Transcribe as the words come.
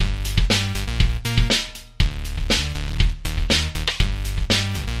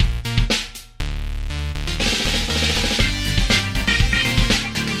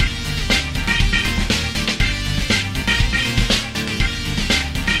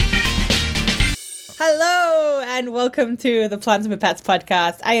Hello and welcome to the Plants and Pets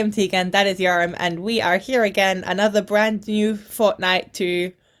podcast. I am Tegan, that is Joram, and we are here again, another brand new fortnight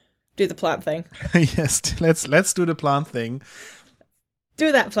to do the plant thing. Yes, let's do the plant thing.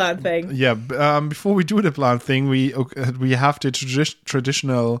 Do that plant thing. Yeah, before we do the plant thing, we have the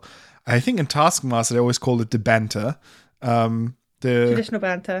traditional, I think in Taskmaster they always call it the banter. Traditional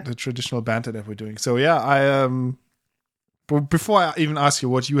banter. The traditional banter that we're doing. So yeah, before I even ask you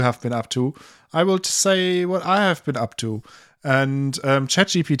what you have been up to, I will say what I have been up to. And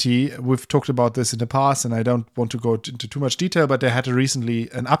ChatGPT, we've talked about this in the past, and I don't want to go into too much detail, but they had recently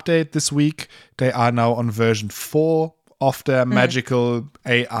an update this week. They are now on version 4 of their magical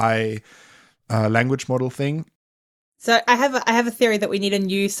AI language model thing. So I have a theory that we need a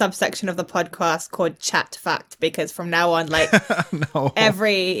new subsection of the podcast called Chat Fact, because from now on, like No.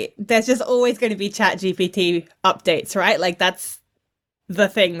 there's just always going to be ChatGPT updates, right? Like that's the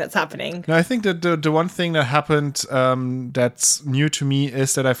thing that's happening. No, I think that the one thing that happened that's new to me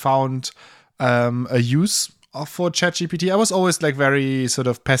is that I found a use for ChatGPT. I was always like very sort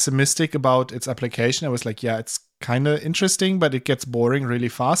of pessimistic about its application. I was like, yeah, it's kind of interesting, but it gets boring really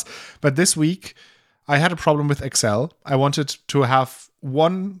fast. But this week, I had a problem with Excel. I wanted to have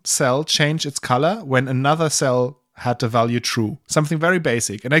one cell change its color when another cell had the value true. Something very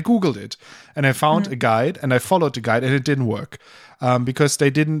basic. And I Googled it. And I found a guide, and I followed the guide, and it didn't work. Because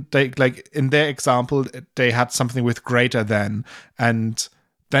they like in their example, they had something with greater than, and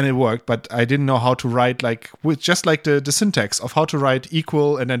then it worked, but I didn't know how to write, like, with just like the syntax of how to write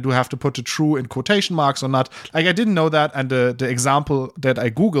equal, and then do have to put the true in quotation marks or not. Like, I didn't know that, and the example that I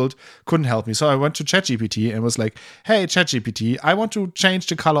Googled couldn't help me. So I went to ChatGPT and was like, hey, ChatGPT, I want to change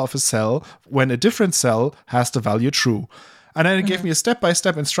the color of a cell when a different cell has the value true. And then it gave me a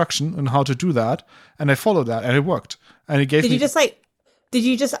step-by-step instruction on how to do that, and I followed that, and it worked. And it gave me... Did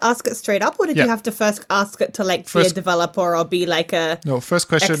you just ask it straight up, or did you have to first ask it to like be a developer or be like a first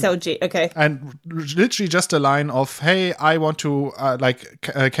question XLG? Okay, and literally just a line of, "Hey, I want to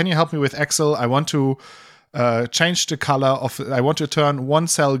can you help me with Excel? I want to change the color of. I want to turn one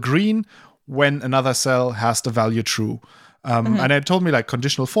cell green when another cell has the value true." And it told me like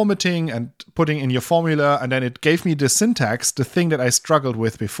conditional formatting and putting in your formula, and then it gave me the syntax, the thing that I struggled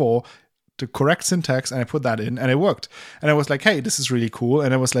with before. The correct syntax, and I put that in, and it worked. And I was like, hey, this is really cool.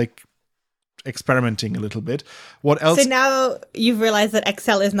 And I was like experimenting a little bit. What else? So now you've realized that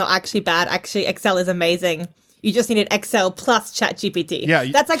Excel is not actually bad. Actually, Excel is amazing. You just needed Excel plus ChatGPT. Yeah,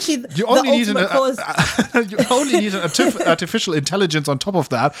 that's actually you only the ultimate cause. You only need an artificial intelligence on top of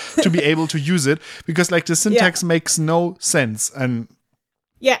that to be able to use it, because like the syntax makes no sense. And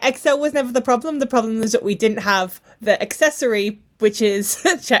yeah, Excel was never the problem. The problem is that we didn't have the accessory, which is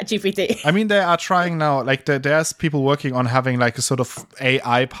ChatGPT. I mean, they are trying now, like there's people working on having like a sort of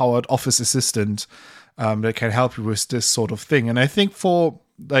AI-powered office assistant that can help you with this sort of thing. And I think for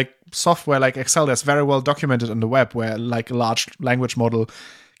like software like Excel, that's very well documented on the web, where like a large language model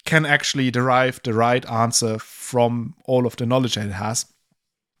can actually derive the right answer from all of the knowledge that it has.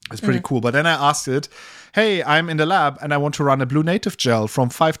 It's pretty cool. But then I asked it, hey, I'm in the lab and I want to run a blue native gel from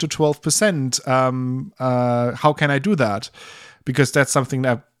 5 to 12%. How can I do that? Because that's something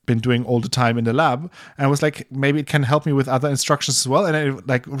that I've been doing all the time in the lab. And I was like, maybe it can help me with other instructions as well. And it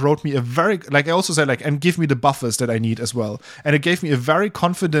like wrote me a very, like I also said, like, and give me the buffers that I need as well. And it gave me a very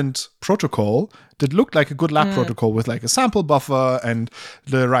confident protocol that looked like a good lab protocol with like a sample buffer and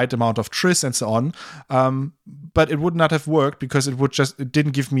the right amount of tris and so on. But it would not have worked because it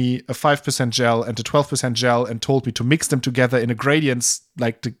didn't give me a 5% gel and a 12% gel and told me to mix them together in a gradients,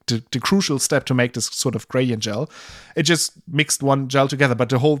 like the crucial step to make this sort of gradient gel. It just mixed one gel together. But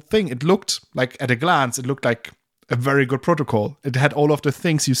the whole thing, it looked like, at a glance, it looked like a very good protocol. It had all of the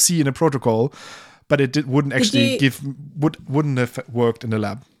things you see in a protocol, but it wouldn't have worked in the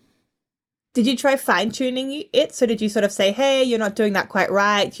lab. Did you try fine-tuning it? So did you sort of say, hey, you're not doing that quite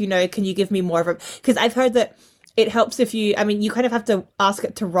right, can you give me more of a... Because I've heard that it helps if you kind of have to ask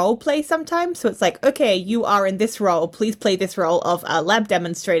it to role play sometimes. So it's like, okay, you are in this role, please play this role of a lab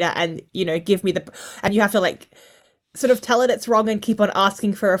demonstrator and, give me and you have to like sort of tell it it's wrong and keep on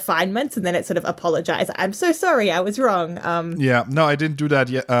asking for refinements, and then it sort of apologize. I'm so sorry, I was wrong. Yeah, no, I didn't do that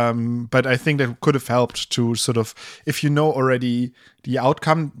yet. But I think that could have helped to sort of, if you know already the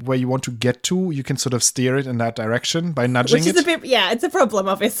outcome where you want to get to, you can sort of steer it in that direction by nudging it. It's a problem,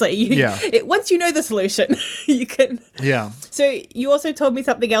 obviously. Once you know the solution, you can. Yeah. So you also told me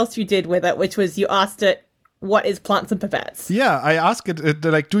something else you did with it, which was you asked it, what is plants and pipettes? Yeah, I asked it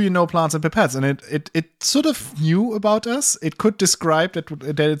like, do you know plants and pipettes? And it sort of knew about us. It could describe that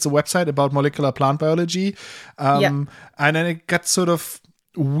it's a website about molecular plant biology. And then it got sort of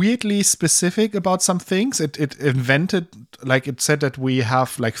weirdly specific about some things. It invented, like it said that we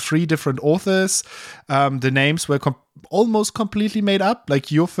have like 3 different authors. The names were almost completely made up.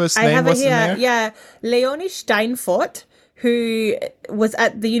 Like your first I name have it was in here. there. Yeah, Leonie Steinfort, who was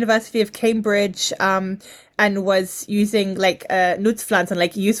at the University of Cambridge, and was using like Nutzpflanzen,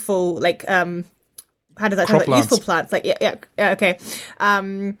 like useful, like how does that Crop translate? Useful plants. plants. Like yeah, okay.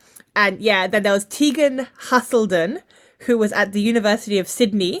 And yeah, then there was Tegan Husseldon, who was at the University of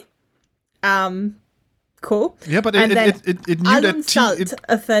Sydney. Cool. Yeah, but And then it knew Alun that Salt,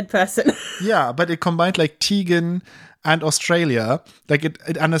 a third person. yeah, but it combined like Tegan and Australia. Like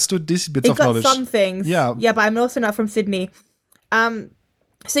it understood these bits It of got knowledge. some things. Yeah. Yeah, but I'm also not from Sydney.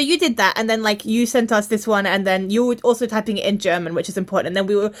 So you did that, and then like you sent us this one, and then you were also typing it in German, which is important. And then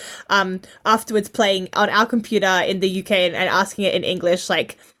we were afterwards playing on our computer in the UK and asking it in English,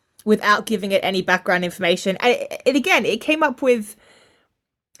 like without giving it any background information. And it came up with.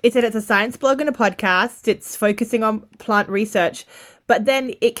 It said it's a science blog and a podcast. It's focusing on plant research, but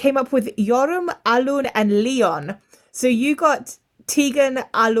then it came up with Joram, Alun, and Leon. So you got Tegan,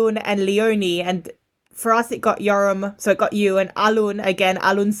 Alun, and Leonie, and for us, it got Joram, so it got you, and Alun again,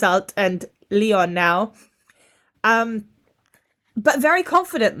 Alun Salt, and Leon now. But very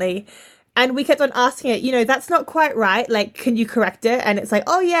confidently. And we kept on asking it, that's not quite right. Like, can you correct it? And it's like,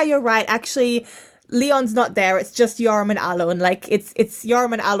 oh yeah, you're right. Actually, Leon's not there. It's just Joram and Alun. Like, it's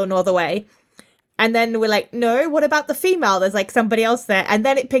Joram and Alun all the way. And then we're like, no, what about the female? There's like somebody else there. And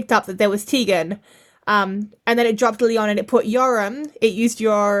then it picked up that there was Tegan. And then it dropped Leon and it put Joram. It used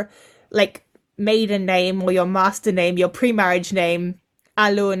your, like, maiden name or your master name, your pre-marriage name,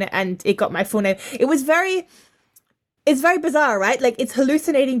 Alun, and it got my full name. It's very bizarre, right? Like, it's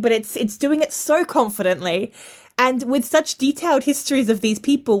hallucinating, but it's doing it so confidently and with such detailed histories of these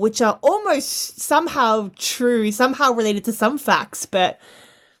people, which are almost somehow true, somehow related to some facts, but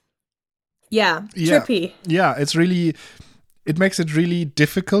yeah, trippy. Yeah, it makes it really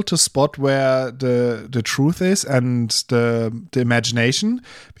difficult to spot where the truth is and the imagination,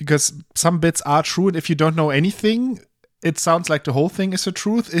 because some bits are true, and if you don't know anything, it sounds like the whole thing is the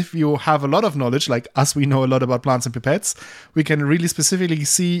truth. If you have a lot of knowledge, like us, we know a lot about plants and pipettes, we can really specifically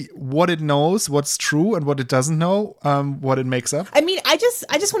see what it knows, what's true, and what it doesn't know, what it makes up. I mean, I just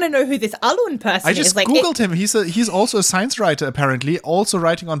want to know who this Alun person is. I just Googled him. He's also a science writer, apparently, also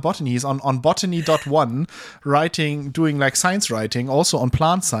writing on botany. He's on botany.one, doing like science writing, also on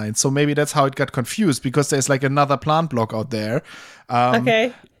plant science. So maybe that's how it got confused, because there's like another plant blog out there.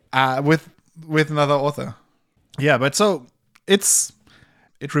 Okay. With another author. Yeah, but so it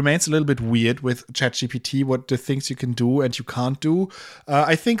remains a little bit weird with ChatGPT, what the things you can do and you can't do.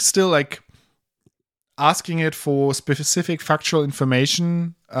 I think still, like, asking it for specific factual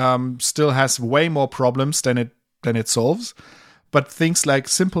information still has way more problems than it solves. But things like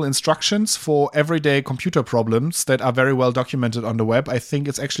simple instructions for everyday computer problems that are very well documented on the web, I think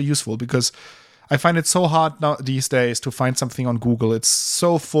it's actually useful, because I find it so hard now these days to find something on Google. It's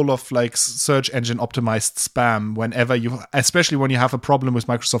so full of like search engine optimized spam especially when you have a problem with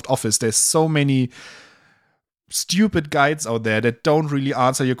Microsoft Office. There's so many stupid guides out there that don't really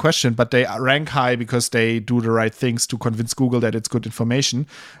answer your question, but they rank high because they do the right things to convince Google that it's good information.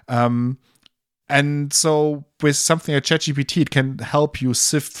 And so with something like ChatGPT, it can help you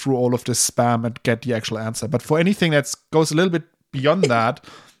sift through all of this spam and get the actual answer. But for anything that goes a little bit beyond that,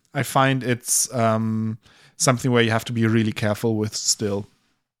 I find it's something where you have to be really careful with still.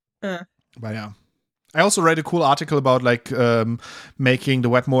 But yeah. I also read a cool article about like making the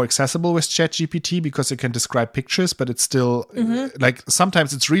web more accessible with ChatGPT, because it can describe pictures, but it's still like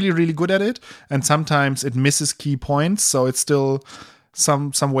sometimes it's really, really good at it, and sometimes it misses key points. So it's still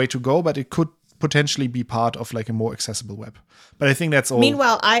some way to go, but it could potentially be part of like a more accessible web. But I think that's all.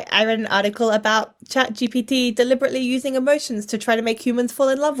 Meanwhile, I read an article about ChatGPT deliberately using emotions to try to make humans fall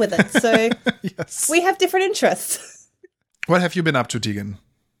in love with it. So yes. We have different interests. What have you been up to, Tegan?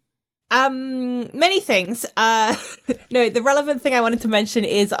 Many things. No, the relevant thing I wanted to mention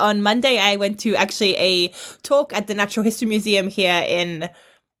is on Monday, I went to actually a talk at the Natural History Museum here in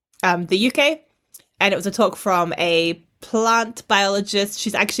the UK. And it was a talk from a plant biologist.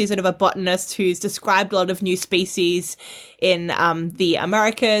 She's actually sort of a botanist who's described a lot of new species in the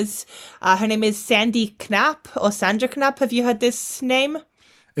Americas. Her name is Sandy Knapp, or Sandra Knapp. Have you heard this name?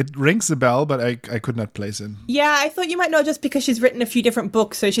 It rings a bell, but I could not place it. Yeah, I thought you might know just because she's written a few different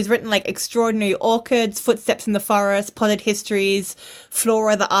books. So she's written like Extraordinary Orchids, Footsteps in the Forest, Potted Histories,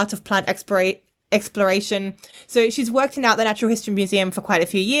 Flora, The Art of Plant Exploration. So she's worked in the Natural History Museum for quite a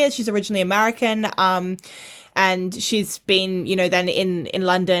few years. She's originally American. And she's been, then in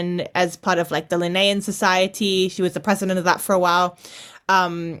London as part of like the Linnaean Society. She was the president of that for a while.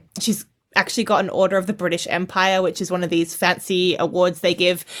 She's actually got an Order of the British Empire, which is one of these fancy awards they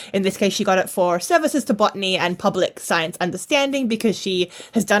give. In this case, she got it for services to botany and public science understanding, because she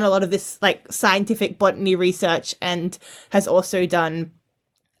has done a lot of this like scientific botany research and has also done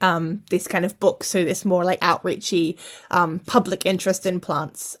this kind of book, so this more like outreachy public interest in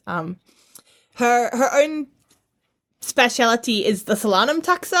plants. Her own speciality is the Solanum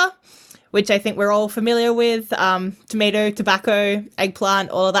taxa, which I think we're all familiar with. Tomato, tobacco, eggplant,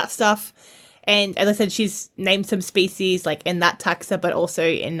 all of that stuff. And as I said, she's named some species like in that taxa, but also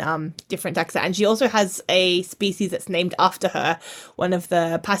in different taxa. And she also has a species that's named after her. One of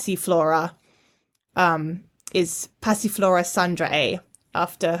the Passiflora is Passiflora sandrae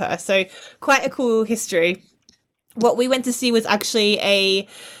after her. So quite a cool history. What we went to see was actually a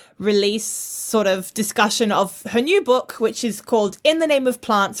release sort of discussion of her new book, which is called In the Name of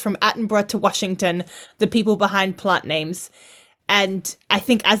Plants, From Attenborough to Washington, The People Behind Plant Names. And I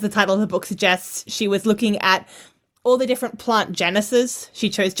think, as the title of the book suggests, she was looking at all the different plant genuses. She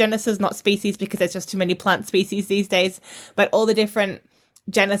chose genuses, not species, because there's just too many plant species these days, but all the different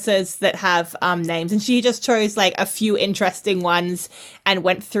genuses that have names. And she just chose like a few interesting ones and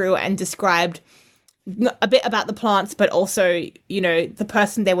went through and described a bit about the plants, but also, you know, the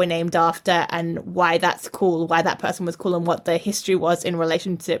person they were named after and why that's cool, why that person was cool, and what the history was in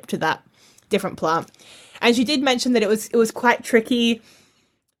relationship to that different plant. And she did mention that it was quite tricky.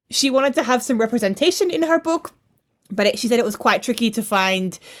 She wanted to have some representation in her book, but she said it was quite tricky to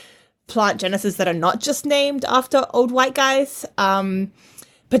find plant genuses that are not just named after old white guys.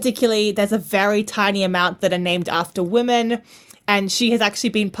 Particularly, there's a very tiny amount that are named after women. And she has actually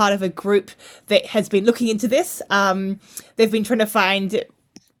been part of a group that has been looking into this. They've been trying to find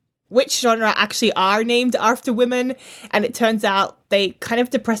which genre actually are named after women. And it turns out they kind of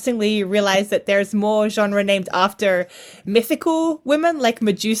depressingly realize that there's more genre named after mythical women like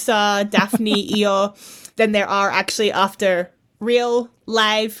Medusa, Daphne, Io, than there are actually after real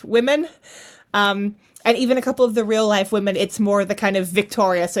live women. And even a couple of the real life women, it's more the kind of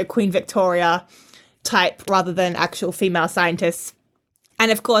Victoria, so Queen Victoria type rather than actual female scientists.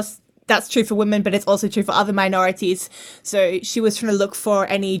 And of course, that's true for women, but it's also true for other minorities. So she was trying to look for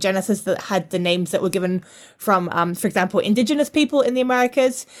any genuses that had the names that were given from, for example, indigenous people in the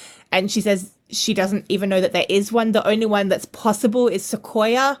Americas. And she says she doesn't even know that there is one. The only one that's possible is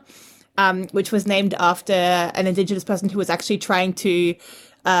Sequoia, which was named after an indigenous person who was actually trying to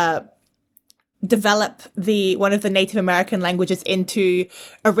develop one of the Native American languages into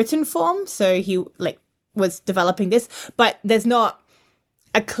a written form. So he was developing this, but there's not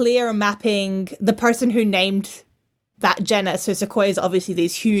a clear mapping. The person who named that genus, so Sequoia is obviously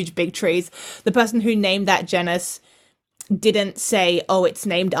these huge big trees. The person who named that genus didn't say, oh, it's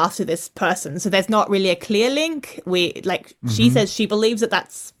named after this person. So there's not really a clear link. She says she believes that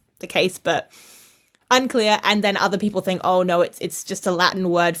that's the case, but unclear. And then other people think, oh no, it's just a Latin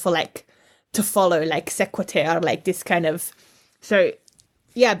word for to follow, like sequitur, like this kind of. So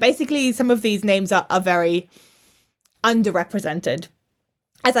yeah, basically some of these names are very underrepresented,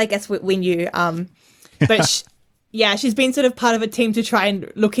 as I guess we knew. But she's been sort of part of a team to try and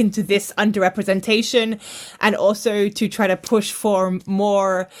look into this underrepresentation, and also to try to push for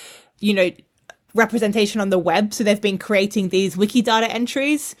more, representation on the web. So they've been creating these Wikidata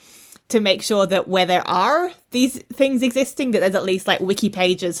entries to make sure that where there are these things existing, that there's at least wiki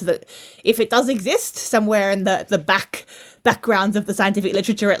pages, so that if it does exist somewhere in the backgrounds of the scientific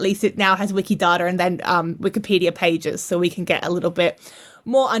literature, at least it now has Wikidata and then Wikipedia pages, so we can get a little bit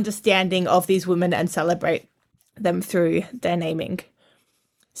more understanding of these women and celebrate them through their naming.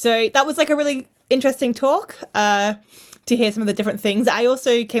 So that was a really interesting talk to hear some of the different things. I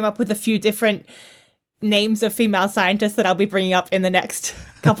also came up with a few different names of female scientists that I'll be bringing up in the next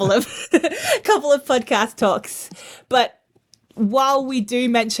couple of podcast talks. But while we do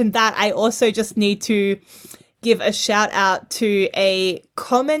mention that, I also just need to give a shout out to a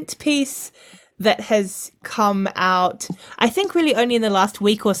comment piece that has come out, I think really only in the last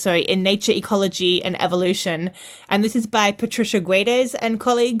week or so, in Nature, Ecology and Evolution. And this is by Patricia Guedes and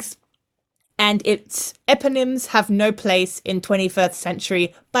colleagues. And it's eponyms have no place in 21st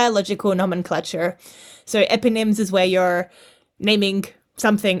century biological nomenclature. So eponyms is where you're naming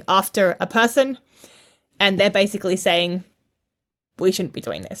something after a person, and they're basically saying, we shouldn't be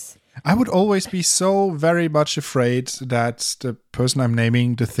doing this. I would always be so very much afraid that the person I'm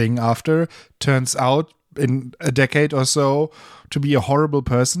naming the thing after turns out in a decade or so to be a horrible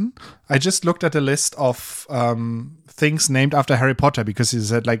person. I just looked at a list of things named after Harry Potter because he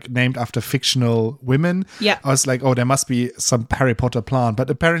said like named after fictional women. Yeah. I was like, oh, there must be some Harry Potter plant, but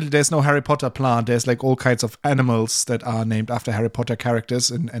apparently there's no Harry Potter plant. There's like all kinds of animals that are named after Harry Potter characters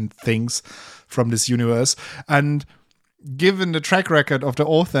and things from this universe. And given the track record of the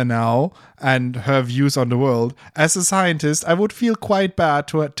author now and her views on the world, as a scientist, I would feel quite bad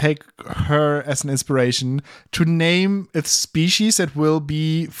to take her as an inspiration to name a species that will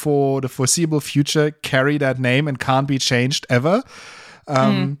be for the foreseeable future carry that name and can't be changed ever.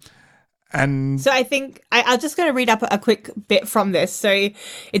 And so I think I'm just going to read up a quick bit from this. So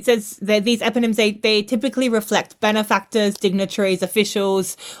it says that these eponyms, they typically reflect benefactors, dignitaries,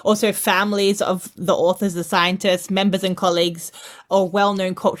 officials, also families of the authors, the scientists, members and colleagues, or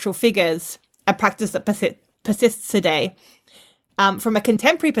well-known cultural figures, a practice that persists today. From a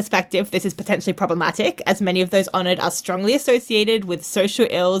contemporary perspective, this is potentially problematic, as many of those honoured are strongly associated with social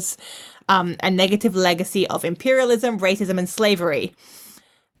ills, a negative legacy of imperialism, racism and slavery.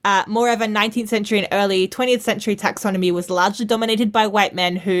 Moreover, 19th century and early 20th century taxonomy was largely dominated by white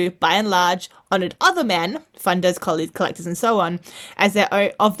men who, by and large, honoured other men, funders, collectors, and so on, as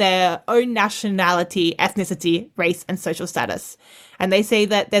of their own nationality, ethnicity, race, and social status. And they say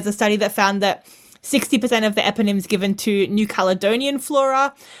that there's a study that found that 60% of the eponyms given to New Caledonian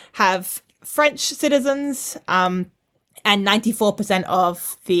flora have French citizens, and 94%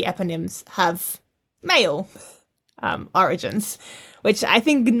 of the eponyms have male origins, which I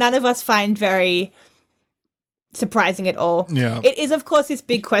think none of us find very surprising at all. Yeah. It is, of course, this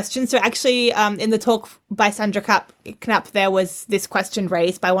big question. So actually, in the talk by Sandra Knapp, there was this question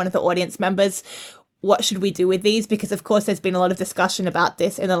raised by one of the audience members. What should we do with these? Because, of course, there's been a lot of discussion about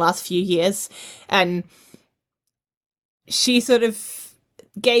this in the last few years. And she sort of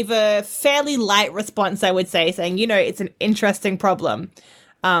gave a fairly light response, I would say, saying, it's an interesting problem.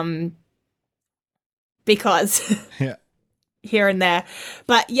 Because... yeah. here and there.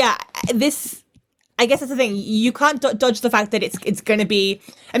 But yeah, I guess that's the thing. You can't dodge the fact that it's going to be,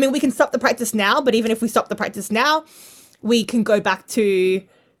 I mean, we can stop the practice now, but even if we stop the practice now, we can go back to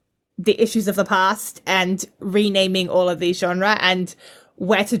the issues of the past and renaming all of these genre and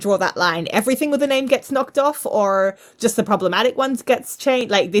where to draw that line. Everything with a name gets knocked off or just the problematic ones gets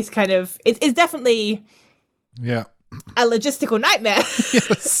changed. Like this kind of, it's definitely a logistical nightmare.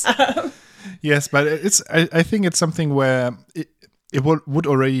 Yes. Yes, but I think it's something where it would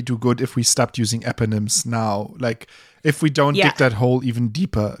already do good if we stopped using eponyms now. Like if we don't dig that hole even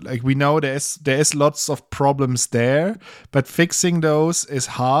deeper. Like we know there is lots of problems there, but fixing those is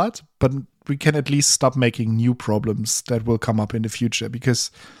hard. But we can at least stop making new problems that will come up in the future,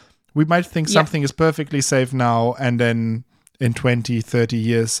 because we might think something is perfectly safe now, and then in 20, 30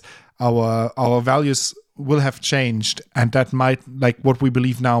 years, our values will have changed, and that might, like what we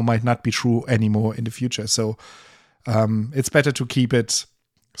believe now, might not be true anymore in the future. So it's better to keep it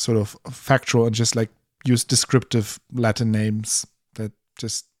sort of factual and just like use descriptive Latin names that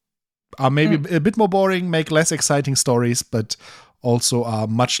just are maybe a bit more boring, make less exciting stories, but also are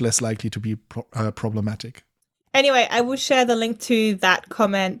much less likely to be problematic. Anyway, I will share the link to that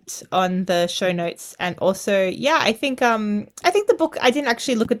comment on the show notes. And also, I think the book, I didn't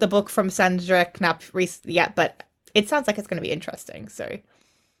actually look at the book from Sandra Knapp yet, but it sounds like it's going to be interesting. So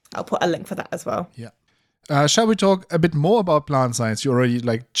I'll put a link for that as well. Yeah. Shall we talk a bit more about plant science? You already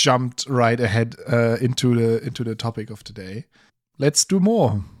like jumped right ahead into the topic of today. Let's do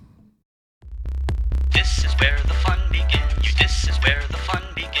more. This is where the fun begins. This is where the fun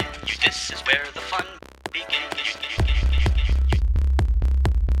begins. This is where the fun begins.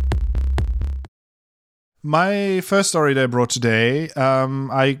 My first story that I brought today,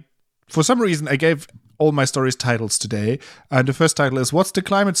 for some reason I gave all my stories titles today, and the first title is "What's the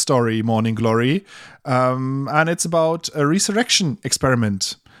Climate Story, Morning Glory?" And it's about a resurrection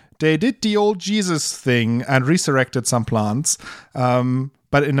experiment. They did the old Jesus thing and resurrected some plants,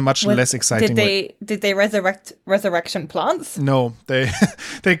 but in a much less exciting way. Did they resurrect resurrection plants? No,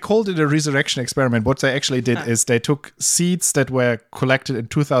 they called it a resurrection experiment. What they actually did is they took seeds that were collected in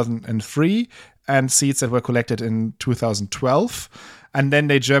 2003 and seeds that were collected in 2012. And then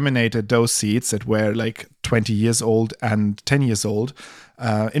they germinated those seeds that were like 20 years old and 10 years old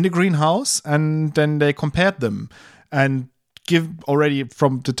in the greenhouse. And then they compared them. And give already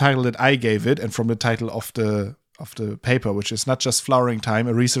from the title that I gave it and from the title of the paper, which is Not Just Flowering Time,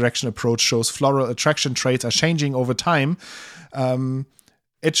 a resurrection approach shows floral attraction traits are changing over time.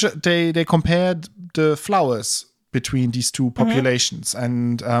 They compared the flowers between these two populations.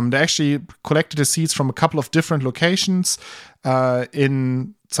 And they actually collected the seeds from a couple of different locations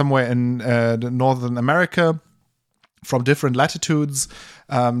in somewhere in the Northern America, from different latitudes.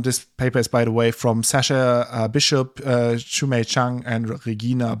 This paper is, by the way, from Sasha Bishop, Shumei Chang, and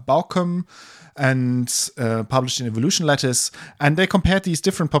Regina Baucom, and published in Evolution Letters. And they compared these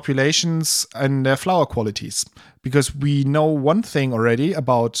different populations and their flower qualities, because we know one thing already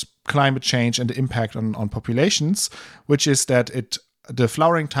about climate change and the impact on populations, which is that the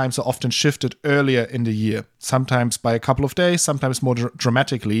flowering times are often shifted earlier in the year, sometimes by a couple of days, sometimes more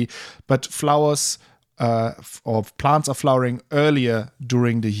dramatically, but flowers or plants are flowering earlier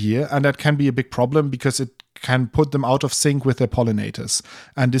during the year, and that can be a big problem because it can put them out of sync with their pollinators,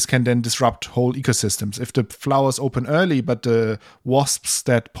 and this can then disrupt whole ecosystems. If the flowers open early, but the wasps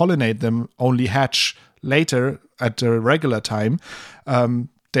that pollinate them only hatch later at the regular time,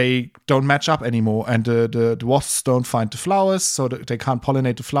 they don't match up anymore, and the wasps don't find the flowers, so they can't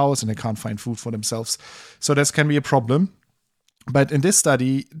pollinate the flowers and they can't find food for themselves. So this can be a problem. But in this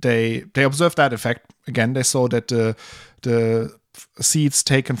study, they observed that effect. Again, they saw that the seeds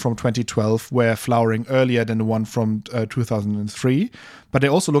taken from 2012 were flowering earlier than the one from 2003. But they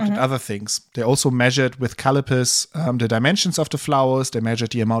also looked at other things. They also measured with calipers the dimensions of the flowers. They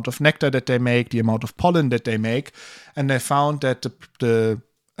measured the amount of nectar that they make, the amount of pollen that they make. And they found that the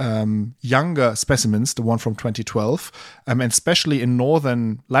younger specimens, the one from 2012, and especially in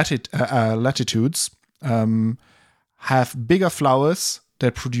northern latitudes, have bigger flowers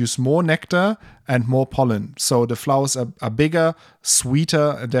that produce more nectar and more pollen. So the flowers are bigger,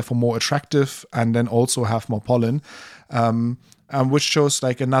 sweeter, and therefore more attractive, and then also have more pollen, which shows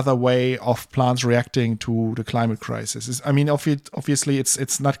like another way of plants reacting to the climate crisis. I mean, obviously,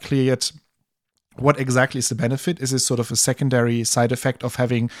 it's not clear yet what exactly is the benefit. Is this sort of a secondary side effect of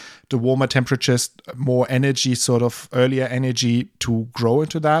having the warmer temperatures, more energy, sort of earlier energy to grow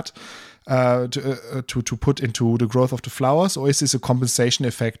into that? To put into the growth of the flowers, or is this a compensation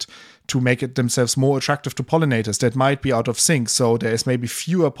effect to make it themselves more attractive to pollinators that might be out of sync? So there is maybe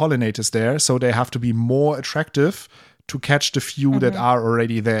fewer pollinators there, so they have to be more attractive to catch the few that are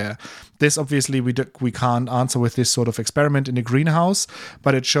already there. This obviously we can't answer with this sort of experiment in the greenhouse,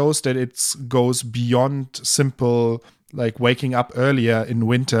 but it shows that it goes beyond simple like waking up earlier in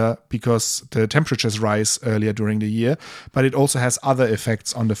winter because the temperatures rise earlier during the year, but it also has other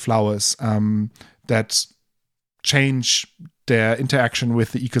effects on the flowers that change their interaction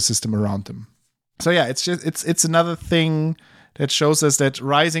with the ecosystem around them. So yeah, it's another thing that shows us that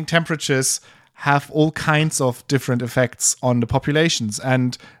rising temperatures have all kinds of different effects on the populations,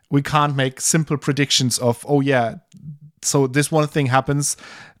 and we can't make simple predictions of, oh yeah, so this one thing happens,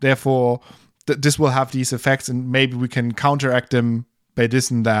 therefore this will have these effects, and maybe we can counteract them by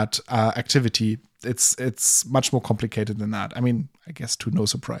this and that activity. It's much more complicated than that. I mean, I guess to no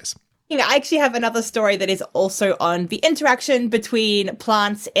surprise. You know, I actually have another story that is also on the interaction between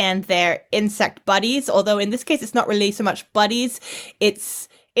plants and their insect buddies, although in this case it's not really so much buddies, it's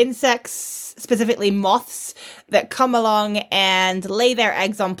insects, specifically moths, that come along and lay their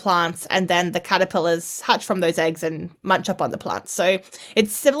eggs on plants, and then the caterpillars hatch from those eggs and munch up on the plants. So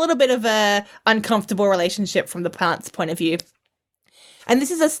it's a little bit of a uncomfortable relationship from the plant's point of view. And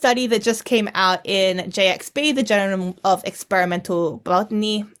this is a study that just came out in JXB, the Journal of Experimental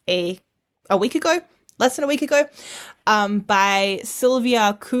Botany, a week ago, less than a week ago, by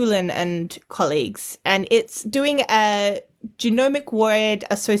Sylvia Coulin and colleagues. And it's doing a genomic word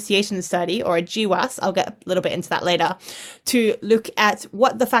association study, or a GWAS, I'll get a little bit into that later, to look at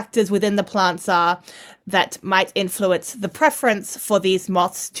what the factors within the plants are that might influence the preference for these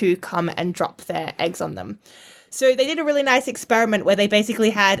moths to come and drop their eggs on them. So they did a really nice experiment where they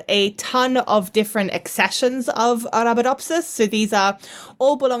basically had a ton of different accessions of Arabidopsis. So these are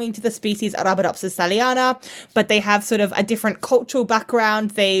all belonging to the species Arabidopsis thaliana, but they have sort of a different cultural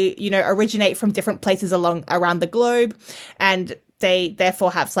background. They, originate from different places around the globe, and they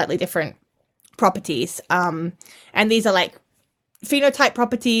therefore have slightly different properties. And these are like phenotype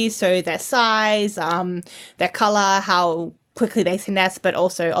properties, so their size, their color, how quickly they senesce, but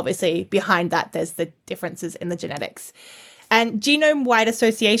also obviously behind that there's the differences in the genetics. And genome-wide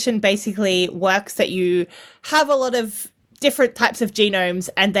association basically works that you have a lot of different types of genomes,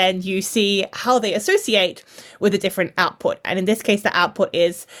 and then you see how they associate with a different output. And in this case, the output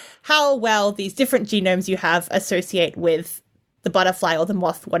is how well these different genomes you have associate with the butterfly or the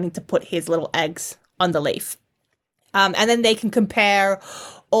moth wanting to put his little eggs on the leaf. And then they can compare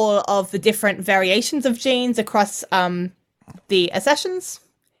all of the different variations of genes across the accessions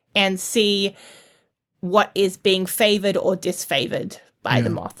and see what is being favored or disfavored by the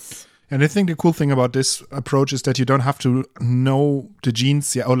moths. And I think the cool thing about this approach is that you don't have to know the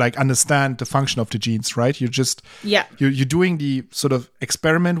genes or like understand the function of the genes, right? You're doing the sort of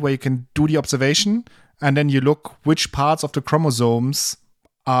experiment where you can do the observation, and then you look which parts of the chromosomes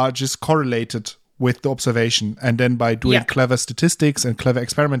are just correlated with the observation. And then by doing clever statistics and clever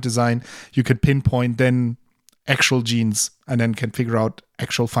experiment design, you can pinpoint then actual genes and then can figure out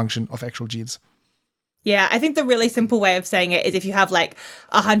actual function of actual genes. Yeah, I think the really simple way of saying it is if you have like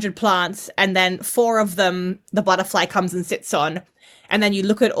 100 plants and then 4 of them the butterfly comes and sits on, and then you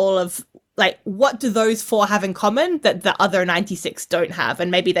look at all of like what do those 4 have in common that the other 96 don't have, and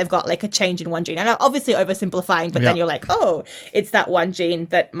maybe they've got like a change in one gene. And I'm obviously oversimplifying, but then you're like, oh, it's that one gene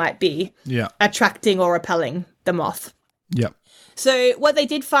that might be attracting or repelling the moth. Yeah. So what they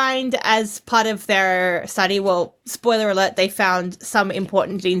did find as part of their study, well, spoiler alert, they found some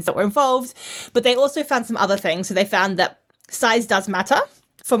important genes that were involved, but they also found some other things. So they found that size does matter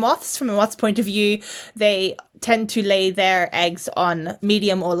for moths. From a moth's point of view, they tend to lay their eggs on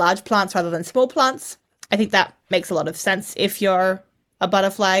medium or large plants rather than small plants. I think that makes a lot of sense. If you're a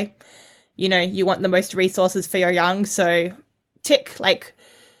butterfly, you know, you want the most resources for your young. So tick, like,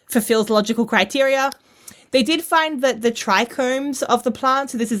 fulfills logical criteria. They did find that the trichomes of the plant,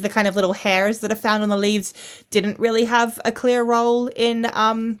 so this is the kind of little hairs that are found on the leaves, didn't really have a clear role in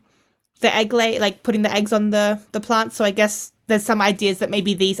the egg like putting the eggs on the plant. So I guess there's some ideas that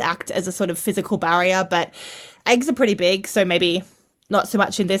maybe these act as a sort of physical barrier, but eggs are pretty big, so maybe not so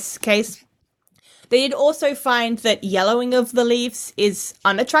much in this case. They did also find that yellowing of the leaves is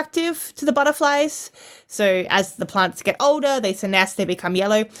unattractive to the butterflies. So as the plants get older, they senesce, they become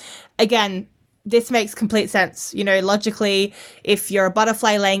yellow. Again, this makes complete sense. You know, logically, if you're a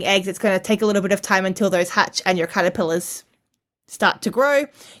butterfly laying eggs, it's going to take a little bit of time until those hatch and your caterpillars start to grow.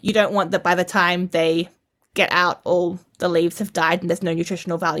 You don't want that by the time they get out, all the leaves have died and there's no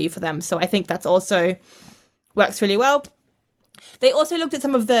nutritional value for them. So I think that's also works really well. They also looked at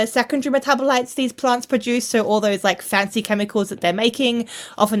some of the secondary metabolites these plants produce. So all those like fancy chemicals that they're making.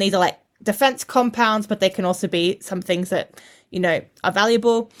 Often these are like defense compounds, but they can also be some things that, you know, are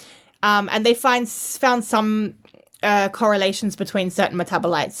valuable. And they found some correlations between certain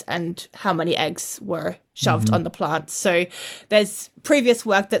metabolites and how many eggs were shoved on the plant. So there's previous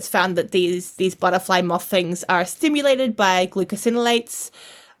work that's found that these butterfly moth things are stimulated by glucosinolates,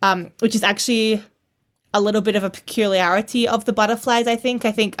 which is actually a little bit of a peculiarity of the butterflies, I think.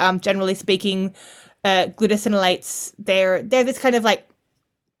 I think, generally speaking, glucosinolates, they're this kind of like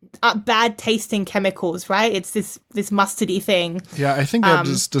bad tasting chemicals, right? It's this mustardy thing. Yeah, I think that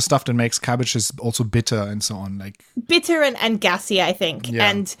is the stuff that makes cabbages also bitter and so on, like bitter and gassy, I think. Yeah.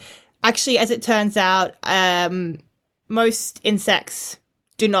 And actually, as it turns out, most insects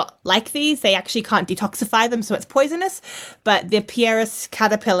do not like these. They actually can't detoxify them, so it's poisonous. But the Pieris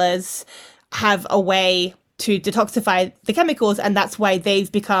caterpillars have a way to detoxify the chemicals, and that's why they've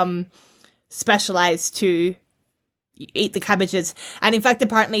become specialized to eat the cabbages. And in fact,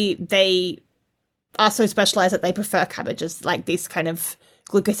 apparently they are so specialized that they prefer cabbages, like these kind of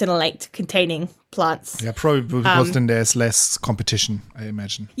glucosinolate containing plants. Yeah, probably because then there's less competition, I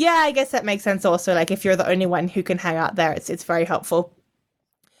imagine. Yeah, I guess that makes sense also. Like if you're the only one who can hang out there, it's very helpful.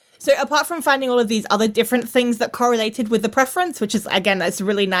 So apart from finding all of these other different things that correlated with the preference, which is, again, that's a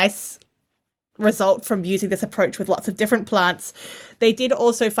really nice result from using this approach with lots of different plants, they did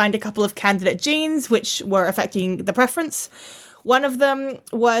also find a couple of candidate genes which were affecting the preference. One of them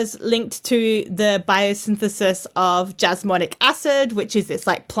was linked to the biosynthesis of jasmonic acid, which is this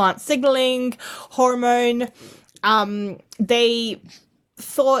like plant signaling hormone. They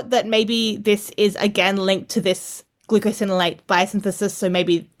thought that maybe this is again linked to this glucosinolate biosynthesis, so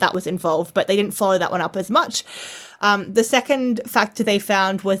maybe that was involved, but they didn't follow that one up as much. The second factor they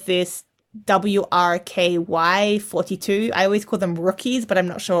found was this WRKY42. I always call them rookies, but I'm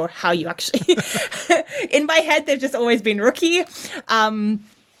not sure how you actually... In my head, they've just always been rookie. And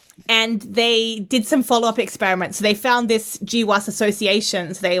they did some follow-up experiments. So they found this GWAS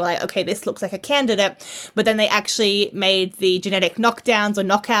association. So they were like, okay, this looks like a candidate. But then they actually made the genetic knockdowns or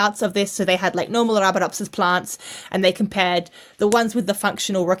knockouts of this. So they had like normal Arabidopsis plants, and they compared the ones with the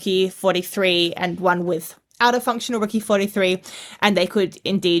functional rookie 43 and one with out of functional rookie 43, and they could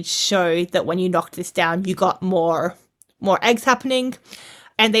indeed show that when you knocked this down, you got more eggs happening.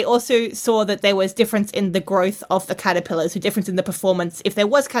 And they also saw that there was difference in the growth of the caterpillars, so difference in the performance. If there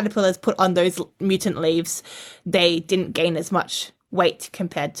was caterpillars put on those mutant leaves, they didn't gain as much weight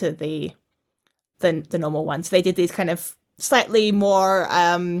compared to the normal ones. They did these kind of slightly more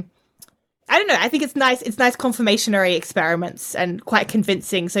I don't know. I think it's nice. It's nice confirmationary experiments and quite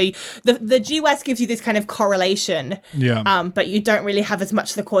convincing. So the GWAS gives you this kind of correlation, but you don't really have as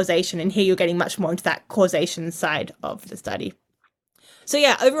much of the causation. And here you're getting much more into that causation side of the study. So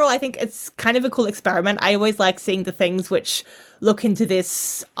yeah, overall, I think it's kind of a cool experiment. I always like seeing the things which look into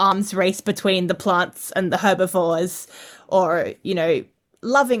this arms race between the plants and the herbivores, or, you know,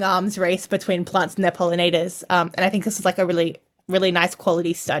 loving arms race between plants and their pollinators. And I think this is like a really, really nice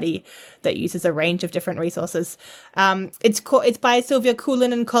quality study that uses a range of different resources. It's by Sylvia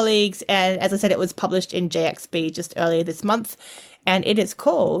Coulin and colleagues, and as I said, it was published in JXB just earlier this month, and it is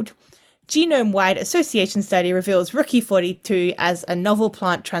called Genome-Wide Association Study Reveals Rookie 42 as a Novel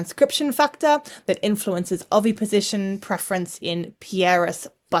Plant Transcription Factor that Influences Oviposition Preference in Pieris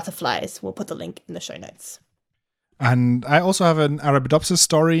Butterflies. We'll put the link in the show notes. And I also have an Arabidopsis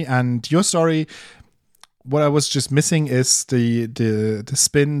story, and your story, what I was just missing is the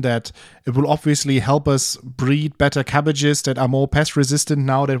spin that it will obviously help us breed better cabbages that are more pest resistant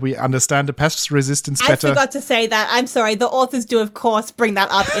now that we understand the pest resistance better. I forgot to say that. I'm sorry. The authors do, of course, bring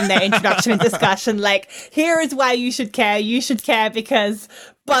that up in their introduction and discussion. Like, here is why you should care. You should care because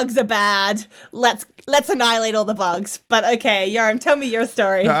bugs are bad. Let's annihilate all the bugs. But okay, Joram, tell me your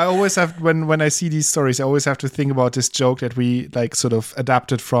story. I always have, when I see these stories, I always have to think about this joke that we like sort of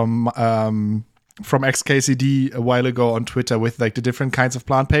adapted from XKCD a while ago on Twitter with like the different kinds of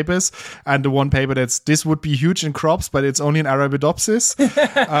plant papers, and the one paper this would be huge in crops, but it's only in Arabidopsis.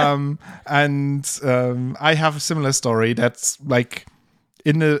 I have a similar story that's like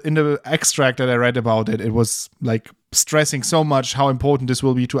in the extract that I read about it, it was like stressing so much how important this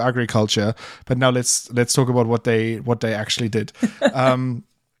will be to agriculture. But now let's talk about what they actually did.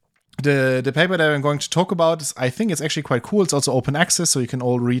 The paper that I'm going to talk about I think it's actually quite cool. It's also open access, so you can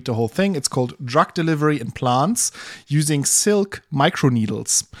all read the whole thing. It's called Drug Delivery in Plants Using Silk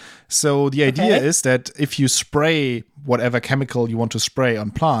Microneedles. So the idea is that if you spray whatever chemical you want to spray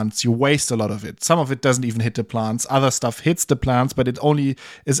on plants, you waste a lot of it. Some of it doesn't even hit the plants. Other stuff hits the plants, but it only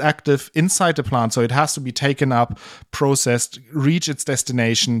is active inside the plant. So it has to be taken up, processed, reach its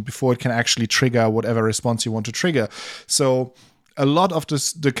destination before it can actually trigger whatever response you want to trigger. So a lot of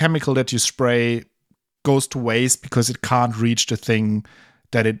the chemical that you spray goes to waste because it can't reach the thing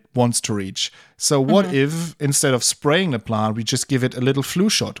that it wants to reach. So what if instead of spraying the plant, we just give it a little flu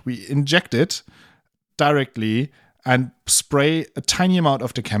shot? We inject it directly and spray a tiny amount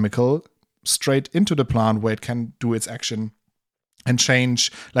of the chemical straight into the plant where it can do its action and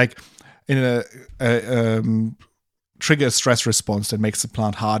change, like in a trigger a stress response that makes the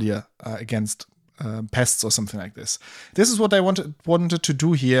plant hardier against pests or something like this. This is what I wanted to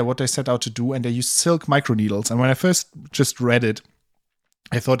do here, what they set out to do, and they used silk microneedles. And when I first just read it,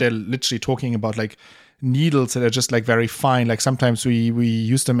 I thought they're literally talking about like needles that are just like very fine. Like sometimes we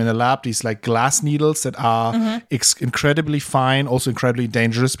use them in a lab, these like glass needles that are incredibly fine, also incredibly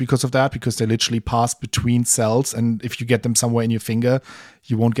dangerous because of that, because they literally pass between cells. And if you get them somewhere in your finger,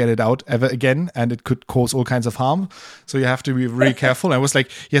 you won't get it out ever again, and it could cause all kinds of harm. So you have to be really careful. I was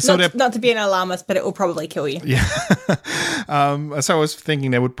like, yeah, so not to be an alarmist, but it will probably kill you. Yeah. So I was thinking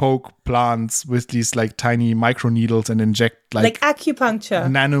they would poke plants with these like tiny micro needles and inject like acupuncture,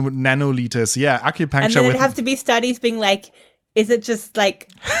 nanoliters. Yeah, acupuncture. And then it'd have to be studies being like, is it just like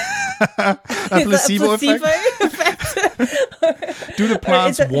a placebo effect? Do the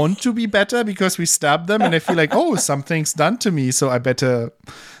plants want to be better because we stabbed them and they feel like, oh, something's done to me, so I better...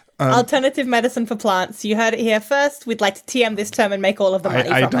 Alternative medicine for plants. You heard it here first. We'd like to TM this term and make all of the money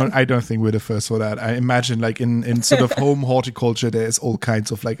from it. I don't think we're the first for that. I imagine like in sort of home horticulture, there's all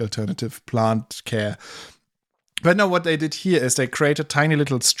kinds of like alternative plant care. But no, what they did here is they created tiny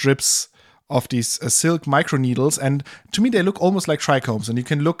little strips of these silk microneedles, and to me they look almost like trichomes, and you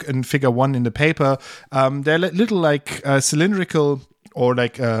can look in figure 1 in the paper. They're little like cylindrical or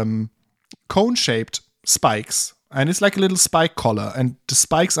like cone-shaped spikes, and it's like a little spike collar, and the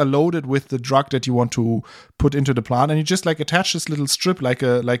spikes are loaded with the drug that you want to put into the plant, and you just like attach this little strip like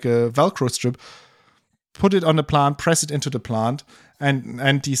a Velcro strip, put it on the plant, press it into the plant,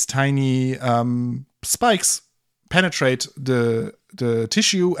 and these tiny spikes penetrate the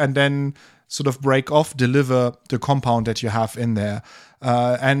tissue and then sort of break off, deliver the compound that you have in there.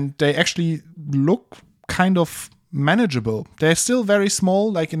 And they actually look kind of manageable. They're still very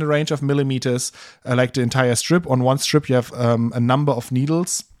small, like in the range of millimeters, like the entire strip. On one strip, you have a number of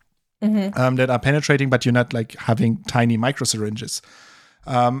needles that are penetrating, but you're not like having tiny microsyringes.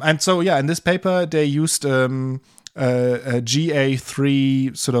 And so, yeah, in this paper, they used a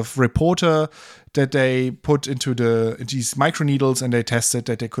GA3 sort of reporter that they put into these microneedles, and they tested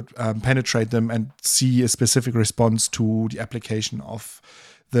that they could penetrate them and see a specific response to the application of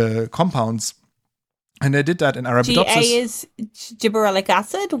the compounds. And they did that in GA Arabidopsis. is gibberellic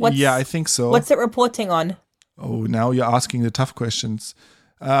acid? Yeah, I think so. What's it reporting on? Oh, now you're asking the tough questions.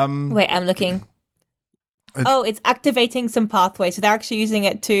 Wait, I'm looking. It's activating some pathways. So they're actually using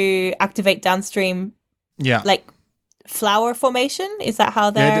it to activate downstream, like flower formation. Is that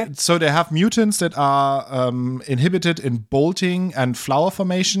how they're... Yeah, so they have mutants that are inhibited in bolting and flower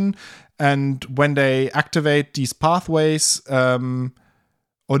formation. And when they activate these pathways...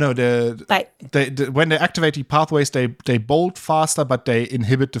 when they activate the pathways, they bolt faster, but they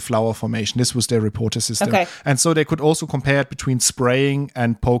inhibit the flower formation. This was their reporter system. Okay. And so they could also compare it between spraying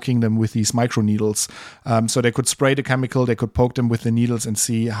and poking them with these microneedles. So they could spray the chemical, they could poke them with the needles and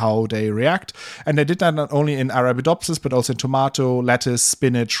see how they react. And they did that not only in Arabidopsis, but also in tomato, lettuce,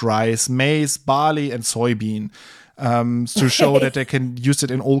 spinach, rice, maize, barley, and soybean. To show that they can use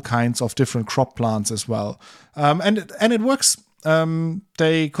it in all kinds of different crop plants as well. And it works.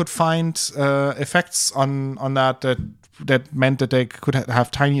 They could find effects on that meant that they could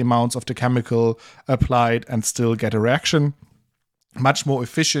have tiny amounts of the chemical applied and still get a reaction. Much more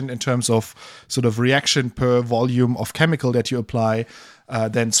efficient in terms of sort of reaction per volume of chemical that you apply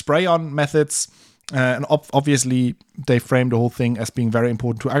than spray-on methods. And obviously, they frame the whole thing as being very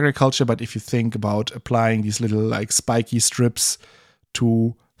important to agriculture. But if you think about applying these little like spiky strips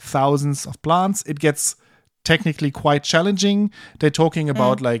to thousands of plants, it gets technically quite challenging. They're talking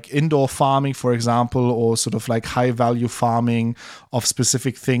about like indoor farming, for example, or sort of like high value farming of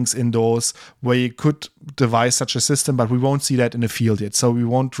specific things indoors where you could devise such a system, but we won't see that in the field yet. So we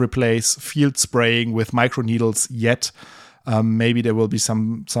won't replace field spraying with microneedles yet. Maybe there will be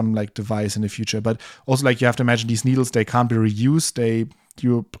some like device in the future, but also like you have to imagine these needles, they can't be reused. They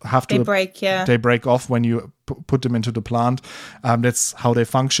break. Yeah, they break off when you put them into the plant. That's how they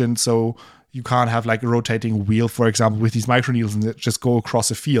function. So you can't have like a rotating wheel, for example, with these microneedles and just go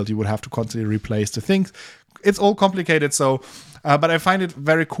across a field. You would have to constantly replace the things. It's all complicated. So, but I find it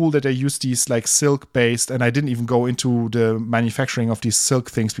very cool that they use these like silk based, and I didn't even go into the manufacturing of these silk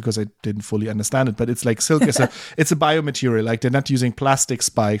things because I didn't fully understand it. But it's like silk is it's a biomaterial. Like they're not using plastic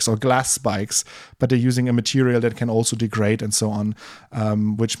spikes or glass spikes, but they're using a material that can also degrade and so on,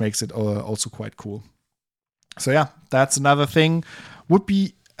 which makes it also quite cool. So yeah, that's another thing.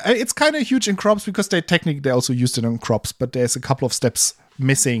 It's kind of huge in crops because they also used it on crops, but there's a couple of steps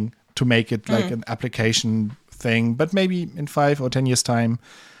missing to make it like an application thing. But maybe in 5 or 10 years time,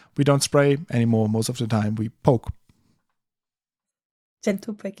 we don't spray anymore. Most of the time we poke.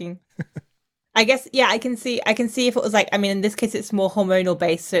 Gentle poking. I guess, yeah, I can see if it was like, I mean, in this case, it's more hormonal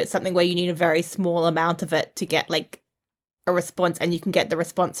based. So it's something where you need a very small amount of it to get like a response, and you can get the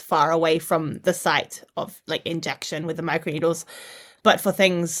response far away from the site of like injection with the microneedles. But for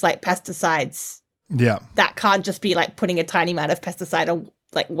things like pesticides, that can't just be like putting a tiny amount of pesticide on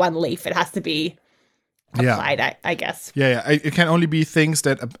like one leaf. It has to be applied, I guess. Yeah. It can only be things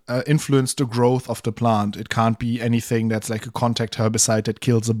that influence the growth of the plant. It can't be anything that's like a contact herbicide that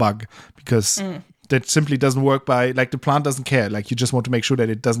kills a bug, because that simply doesn't work the plant doesn't care. Like you just want to make sure that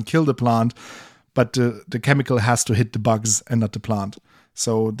it doesn't kill the plant, but the chemical has to hit the bugs and not the plant.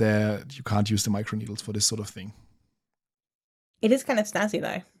 So you can't use the microneedles for this sort of thing. It is kind of snazzy,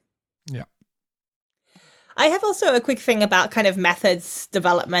 though. Yeah. I have also a quick thing about kind of methods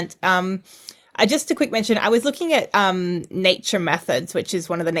development. Just a quick mention, I was looking at Nature Methods, which is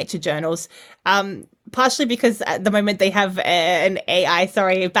one of the nature journals, partially because at the moment they have an AI,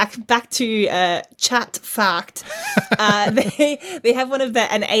 back to chat fact. They have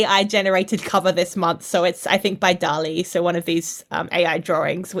an AI generated cover this month. So it's, I think, by DALL-E. So one of these AI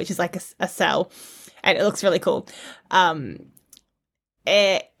drawings, which is like a cell, and it looks really cool. And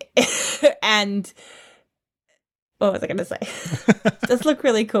what was I going to say? It does look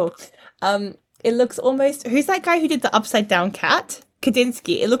really cool. It looks almost, who's that guy who did the upside down cat?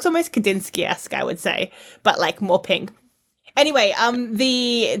 Kandinsky. It looks almost Kandinsky-esque, I would say, but like more pink. Anyway,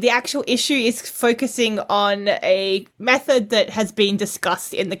 the actual issue is focusing on a method that has been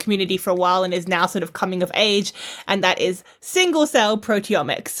discussed in the community for a while and is now sort of coming of age, and that is single cell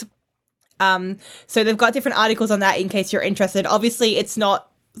proteomics. So they've got different articles on that in case you're interested. Obviously, it's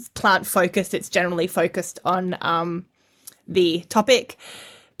not plant focused. It's generally focused on the topic.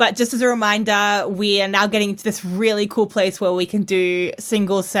 But just as a reminder, we are now getting to this really cool place where we can do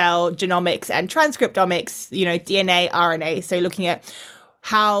single cell genomics and transcriptomics, DNA, RNA. So looking at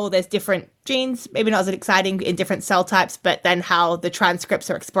how there's different genes, maybe not as exciting in different cell types, but then how the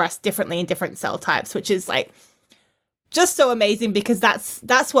transcripts are expressed differently in different cell types, which is like just so amazing, because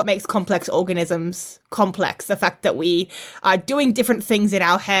that's what makes complex organisms complex. The fact that we are doing different things in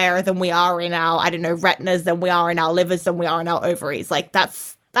our hair than we are in our, retinas, than we are in our livers, than we are in our ovaries. Like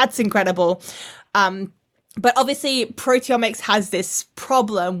that's That's incredible. But obviously, proteomics has this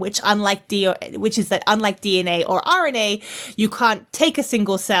problem, which is that unlike DNA or RNA, you can't take a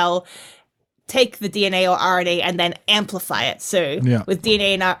single cell, take the DNA or RNA, and then amplify it. So with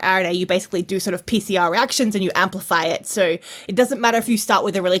DNA and RNA, you basically do sort of PCR reactions and you amplify it. So it doesn't matter if you start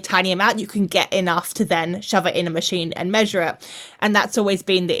with a really tiny amount, you can get enough to then shove it in a machine and measure it. And that's always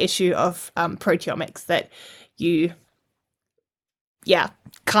been the issue of proteomics, that you,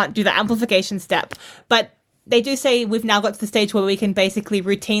 can't do the amplification step. But they do say we've now got to the stage where we can basically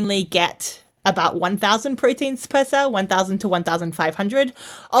routinely get about 1,000 proteins per cell, 1,000 to 1,500.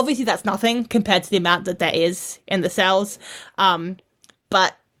 Obviously, that's nothing compared to the amount that there is in the cells,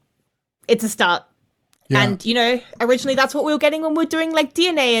 but it's a start. Yeah. And, originally that's what we were getting when we were doing, like,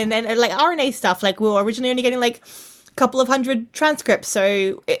 DNA and like, RNA stuff. Like, we were originally only getting, like, a couple of hundred transcripts,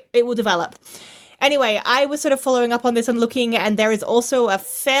 so it will develop. Anyway, I was sort of following up on this and looking, and there is also a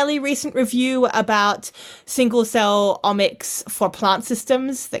fairly recent review about single-cell omics for plant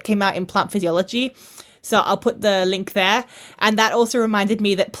systems that came out in Plant Physiology. So I'll put the link there. And that also reminded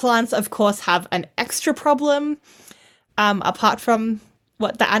me that plants, of course, have an extra problem, apart from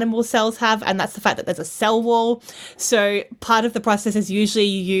what the animal cells have, and that's the fact that there's a cell wall. So part of the process is usually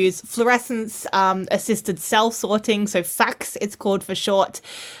you use fluorescence assisted cell sorting, so FACS it's called for short.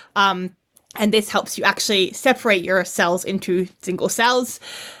 And this helps you actually separate your cells into single cells.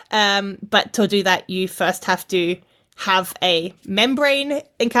 But to do that, you first have to have a membrane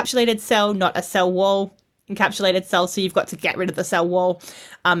encapsulated cell, not a cell wall encapsulated cell. So you've got to get rid of the cell wall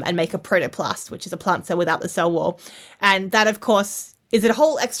and make a protoplast, which is a plant cell without the cell wall. And that, of course, is a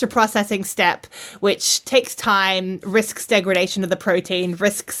whole extra processing step, which takes time, risks degradation of the protein,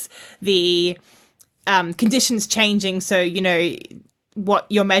 risks the conditions changing. So, what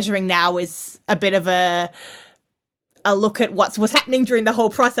you're measuring now is a bit of a look at what's happening during the whole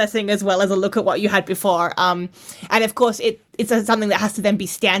processing, as well as a look at what you had before. And of course, it's something that has to then be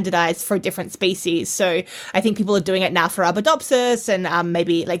standardized for different species. So I think people are doing it now for Arabidopsis and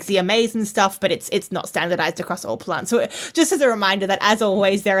maybe like ZMAs and stuff, but it's not standardized across all plants. So just as a reminder that, as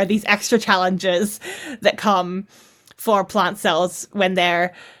always, there are these extra challenges that come for plant cells when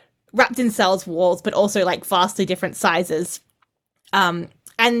they're wrapped in cells walls, but also like vastly different sizes.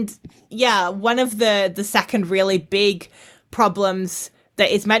 And yeah, one of the second really big problems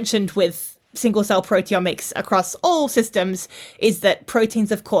that is mentioned with single cell proteomics across all systems is that proteins,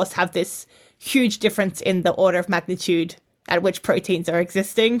 of course, have this huge difference in the order of magnitude at which proteins are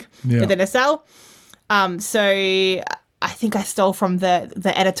existing within a cell. So I think I stole from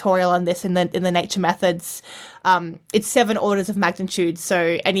the editorial on this in the Nature Methods. It's 7 orders of magnitude,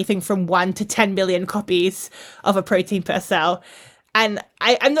 so anything from 1 to 10 million copies of a protein per cell. And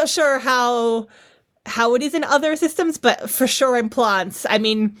I'm not sure how it is in other systems, but for sure in plants. I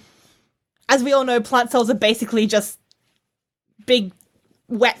mean, as we all know, plant cells are basically just big,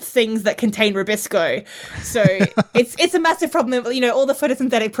 wet things that contain Rubisco. So it's a massive problem. All the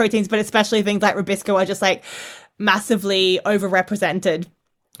photosynthetic proteins, but especially things like Rubisco, are just like massively overrepresented,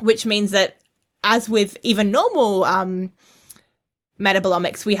 which means that, as with even normal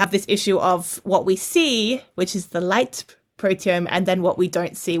metabolomics, we have this issue of what we see, which is the light proteome, and then what we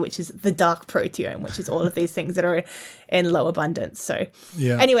don't see, which is the dark proteome, which is all of these things that are in low abundance. So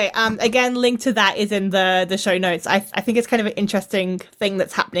anyway, again, link to that is in the show notes. I think it's kind of an interesting thing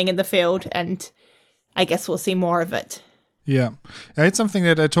that's happening in the field, and I guess we'll see more of it. Yeah, it's something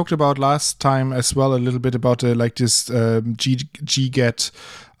that I talked about last time as well, a little bit about this GGET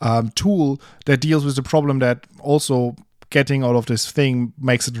tool that deals with the problem that also getting all of this thing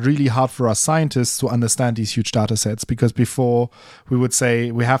makes it really hard for us scientists to understand these huge data sets, because before we would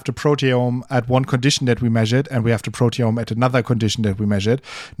say we have the proteome at one condition that we measured and we have the proteome at another condition that we measured.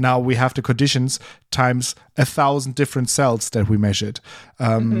 Now we have the conditions times 1,000 different cells that we measured.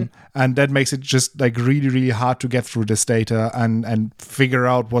 And that makes it just like really, really hard to get through this data and figure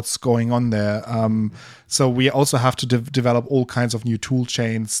out what's going on there. So we also have to develop all kinds of new tool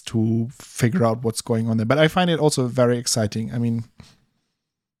chains to figure out what's going on there. But I find it also very exciting. I mean,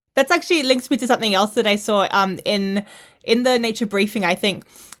 that's actually links me to something else that I saw in the Nature briefing. I think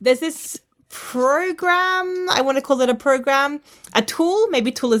there's this program, I want to call it a tool,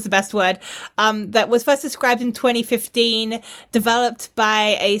 maybe tool is the best word, that was first described in 2015, developed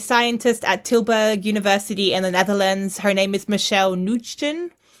by a scientist at Tilburg University in the Netherlands. Her name is Michelle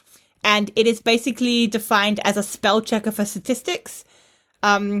Nugent, and it is basically defined as a spell checker for statistics.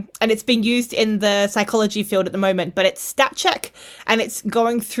 And it's being used in the psychology field at the moment, but it's stat check, and it's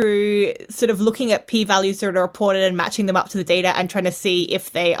going through sort of looking at p-values that are reported and matching them up to the data and trying to see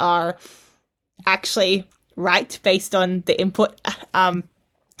if they are actually right based on the input.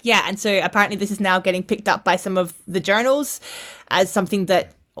 Yeah, and so apparently this is now getting picked up by some of the journals as something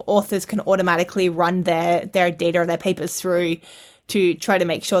that authors can automatically run their data or their papers through to try to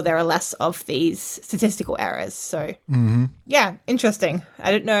make sure there are less of these statistical errors. So, yeah, interesting.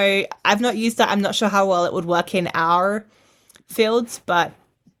 I don't know. I've not used that. I'm not sure how well it would work in our fields, but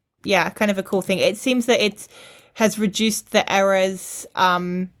yeah, kind of a cool thing. It seems that it has reduced the errors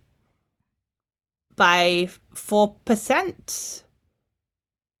by 4%.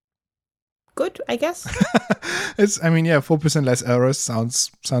 Good, I guess. I mean, yeah, 4% less errors sounds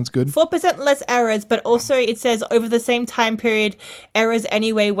good. 4% less errors, but also it says over the same time period, errors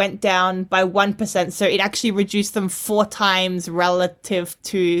anyway went down by 1%. So it actually reduced them 4 times relative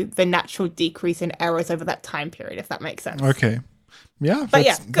to the natural decrease in errors over that time period, if that makes sense. Okay. Yeah, but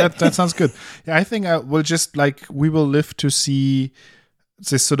yeah, good. That sounds good. Yeah, I think we'll just we will live to see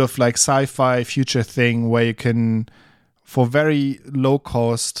this sort of like sci-fi future thing where you can, for very low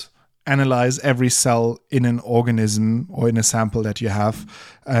cost, analyze every cell in an organism or in a sample that you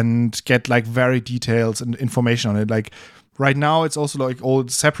have and get like very detailed and information on it. Like right now it's also like all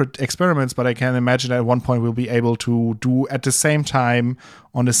separate experiments, but I can imagine at one point we'll be able to do at the same time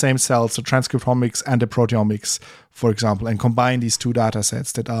on the same cells, the transcriptomics and the proteomics, for example, and combine these two data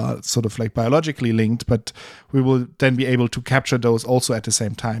sets that are sort of like biologically linked, but we will then be able to capture those also at the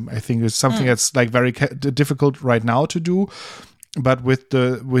same time. I think it's something that's like very difficult right now to do. But with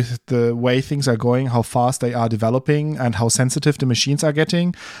the way things are going, how fast they are developing and how sensitive the machines are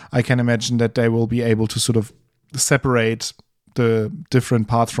getting, I can imagine that they will be able to sort of separate the different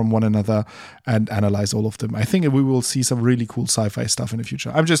parts from one another and analyze all of them. I think we will see some really cool sci-fi stuff in the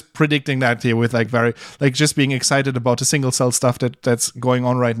future. I'm just predicting that here with just being excited about the single cell stuff that's going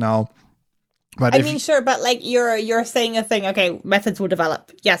on right now. But I mean, sure, but like you're saying a thing. Okay, methods will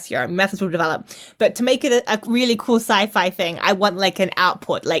develop. Yes, methods will develop. But to make it a really cool sci-fi thing, I want like an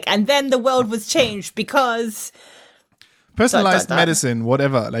output. Like, and then the world was changed because personalized medicine,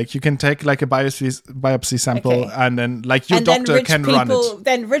 whatever. Like you can take like a biopsy sample, and then like your doctor can run it.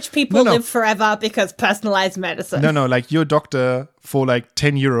 Then rich people live forever because personalized medicine. No, like your doctor for like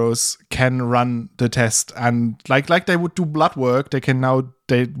 10 euros can run the test, and like they would do blood work,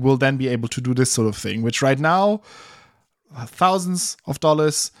 they will then be able to do this sort of thing, which right now thousands of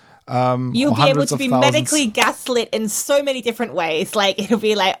dollars. You'll be able to be medically gaslit in so many different ways. Like it'll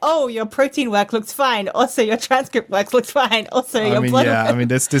be like, oh, your protein work looks fine. Also, your transcript work looks fine. Also, your blood work. I mean,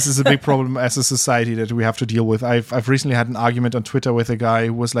 this is a big problem as a society that we have to deal with. I've recently had an argument on Twitter with a guy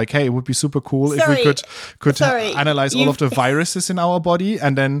who was like, "Hey, it would be super cool if we could analyze all of the viruses in our body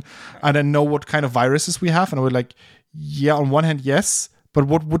and then know what kind of viruses we have." And we're like, "Yeah, on one hand, yes, but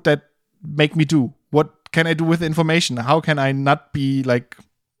what would that make me do? What can I do with the information? How can I not be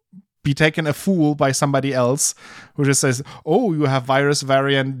taken a fool by somebody else who just says, oh, you have virus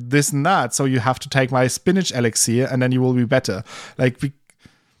variant this and that, so you have to take my spinach elixir and then you will be better." Well,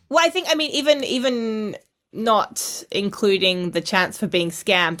 I think, I mean, even not including the chance for being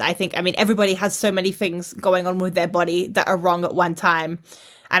scammed, I think, I mean, everybody has so many things going on with their body that are wrong at one time.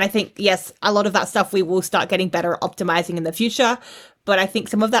 And I think, yes, a lot of that stuff we will start getting better at optimizing in the future. But I think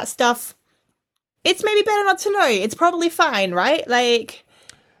some of that stuff, it's maybe better not to know. It's probably fine, right? Like...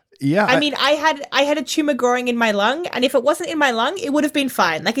 Yeah, I mean, I had a tumor growing in my lung, and if it wasn't in my lung, it would have been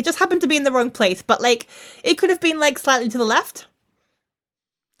fine. Like, it just happened to be in the wrong place, but like, it could have been like slightly to the left.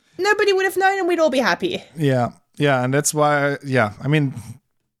 Nobody would have known, and we'd all be happy. Yeah, and that's why. Yeah, I mean,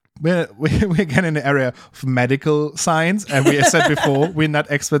 we're again in the area of medical science, and we, as said before, we're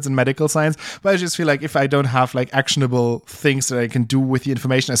not experts in medical science. But I just feel like if I don't have like actionable things that I can do with the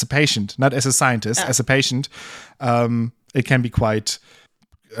information as a patient, not as a scientist, as a patient, it can be quite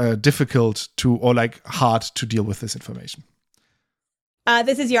difficult or hard to deal with this information.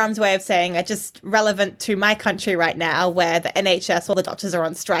 This is Joram's way of saying just relevant to my country right now, where the NHS, all the doctors are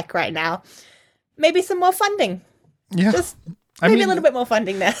on strike right now. Maybe some more funding. Yeah, just maybe a little bit more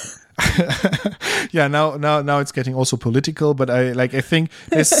funding there. Yeah, now it's getting also political, but I think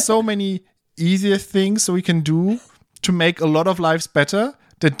there's so many easier things we can do to make a lot of lives better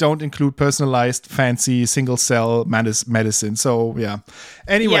that don't include personalized, fancy, single-cell medicine. So, yeah.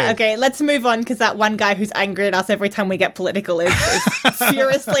 Anyway. Yeah, okay, let's move on, because that one guy who's angry at us every time we get political is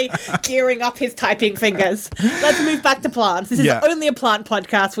furiously gearing up his typing fingers. Let's move back to plants. This is only a plant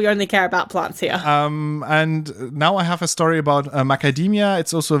podcast. We only care about plants here. And now I have a story about macadamia.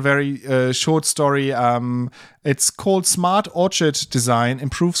 It's also a very short story. It's called Smart Orchard Design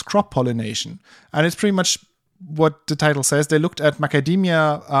Improves Crop Pollination. And it's pretty much what the title says. They looked at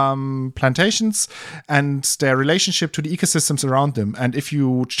macadamia plantations and their relationship to the ecosystems around them. And if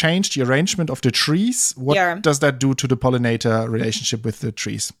you change the arrangement of the trees, what does that do to the pollinator relationship with the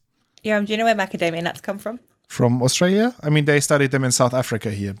trees? Joram, do you know where macadamia nuts come from? From Australia? I mean, they studied them in South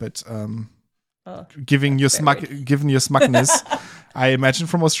Africa here, but given your smugness, I imagine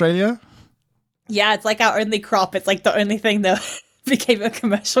from Australia. Yeah, it's like our only crop. It's like the only thing that became a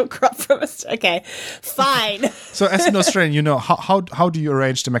commercial crop from us. Okay, fine. So as an Australian, you know, how do you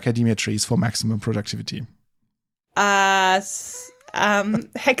arrange the macadamia trees for maximum productivity?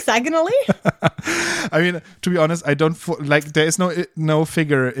 Hexagonally. I mean, to be honest, I don't there is no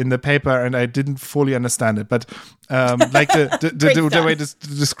figure in the paper, and I didn't fully understand it. But like the way to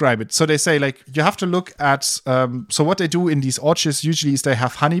describe it. So they say like you have to look at. So what they do in these orchards usually is they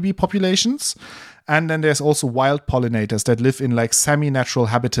have honeybee populations, and then there's also wild pollinators that live in like semi-natural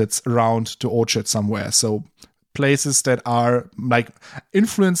habitats around the orchard somewhere. So places that are like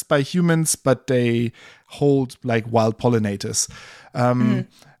influenced by humans, but they hold like wild pollinators.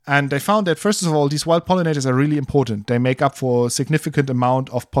 And they found that, first of all, these wild pollinators are really important. They make up for a significant amount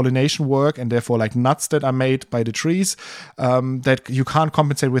of pollination work, and therefore like nuts that are made by the trees that you can't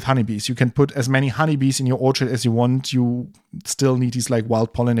compensate with honeybees. You can put as many honeybees in your orchard as you want. You still need these like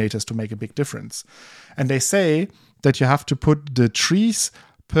wild pollinators to make a big difference. And they say that you have to put the trees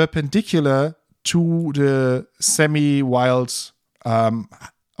perpendicular to the semi-wild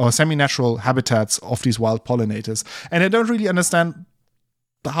or semi-natural habitats of these wild pollinators. And I don't really understand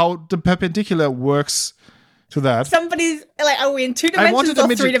how the perpendicular works to that. Somebody's like, are we in 2 dimensions or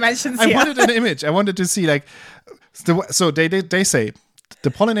 3 dimensions here? I wanted an image. I wanted to see like, so they say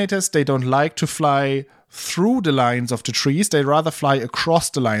the pollinators, they don't like to fly through the lines of the trees. They rather fly across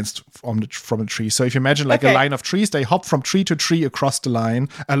the lines from the tree. So if you imagine like a line of trees, they hop from tree to tree across the line,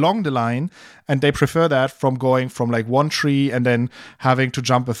 along the line, and they prefer that from going from like one tree and then having to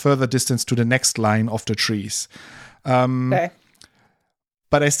jump a further distance to the next line of the trees. Okay.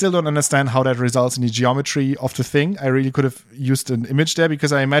 But I still don't understand how that results in the geometry of the thing. I really could have used an image there,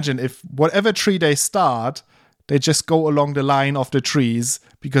 because I imagine if whatever tree they start, they just go along the line of the trees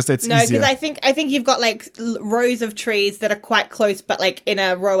because that's easier. No, because I think you've got like rows of trees that are quite close, but like in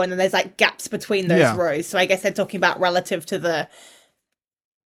a row, and then there's like gaps between those rows. So I guess they're talking about relative to the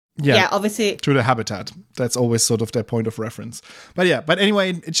obviously to the habitat. That's always sort of their point of reference. But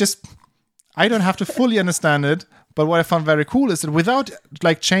anyway, it's just I don't have to fully understand it. But what I found very cool is that without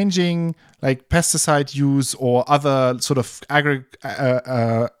like changing like pesticide use or other sort of agro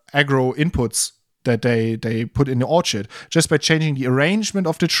inputs that they put in the orchard, just by changing the arrangement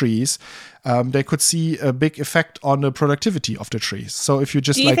of the trees, they could see a big effect on the productivity of the trees. So if you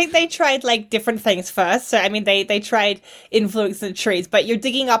just do you think they tried like different things first? So I mean, they tried influencing the trees, but you're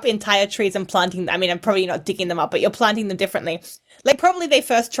digging up entire trees and planting them. I mean, I'm probably not digging them up, but you're planting them differently. Like, probably they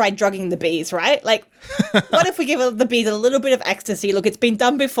first tried drugging the bees, right? Like, what if we give the bees a little bit of ecstasy? Look, it's been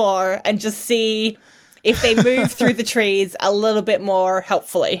done before, and just see if they move through the trees a little bit more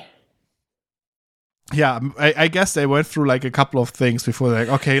helpfully. Yeah, I guess they went through like a couple of things before they're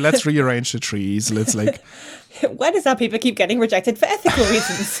like, okay, let's rearrange the trees. Let's like... Why does our paper keep getting rejected for ethical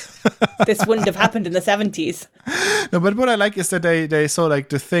reasons? This wouldn't have happened in the 70s. No, but what I like is that they saw like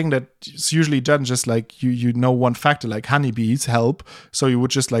the thing that's usually done, just like you know one factor, like honeybees help. So you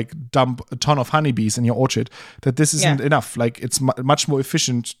would just like dump a ton of honeybees in your orchard. That this isn't enough. Like it's much more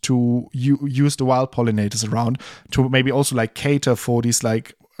efficient to use the wild pollinators around to maybe also like cater for these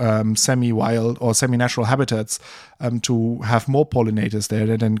like semi-wild or semi-natural habitats to have more pollinators there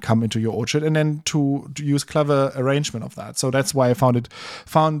that then come into your orchard, and then to use clever arrangement of that. So that's why I found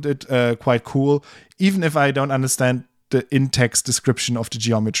it quite cool, even if I don't understand the in-text description of the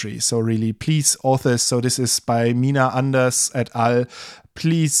geometry. So really, please, authors, so this is by Mina Anders et al.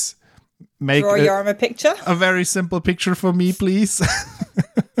 Please make draw Joram a picture. A very simple picture for me, please.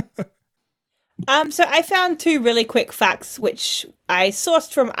 So I found 2 really quick facts, which I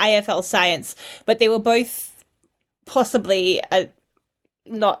sourced from IFL Science, but they were both possibly a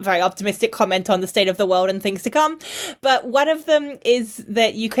not very optimistic comment on the state of the world and things to come. But one of them is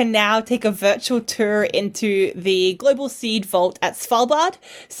that you can now take a virtual tour into the Global Seed Vault at Svalbard.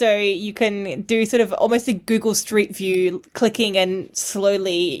 So you can do sort of almost a Google Street View, clicking and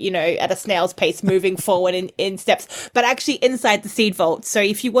slowly, you know, at a snail's pace, moving forward in steps, but actually inside the seed vault. So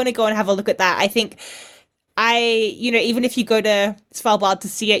if you want to go and have a look at that, I think even if you go to Svalbard to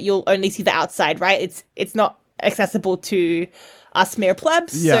see it, you'll only see the outside, right? It's not accessible to us mere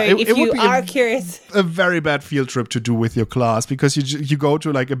plebs. Yeah, so if you are curious, a very bad field trip to do with your class, because you go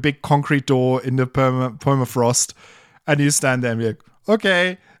to like a big concrete door in the permafrost, and you stand there and be like,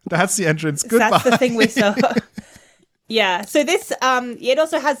 okay, That's the entrance. Goodbye. That's the thing we saw. Yeah. So this, it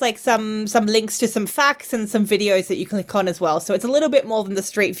also has like some links to some facts and some videos that you can click on as well. So it's a little bit more than the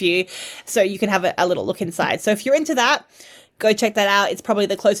street view. So you can have a little look inside. So if you're into that, go check that out. It's probably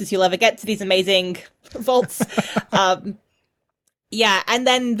the closest you'll ever get to these amazing vaults. Yeah, and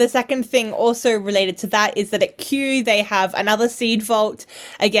then the second thing also related to that is that at Q, they have another seed vault.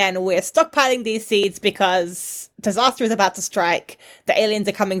 Again, we're stockpiling these seeds because disaster is about to strike. The aliens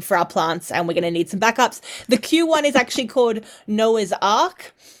are coming for our plants and we're going to need some backups. The Q one is actually called Noah's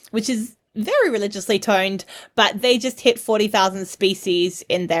Ark, which is very religiously toned, but they just hit 40,000 species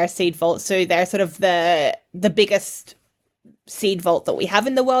in their seed vault. So they're sort of the biggest seed vault that we have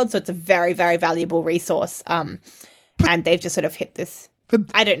in the world. So it's a very, very valuable resource. And they've just sort of hit this. But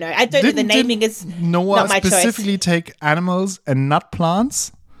I don't know. I don't know. The naming is Noah not my specifically choice. take animals and not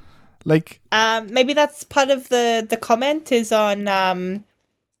plants? Like Maybe that's part of the comment is on.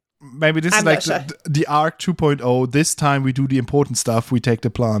 maybe this I'm is like not sure. the Arc 2.0. This time we do the important stuff. We take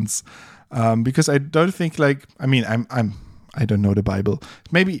the plants. Because I don't think like I mean I don't know the Bible.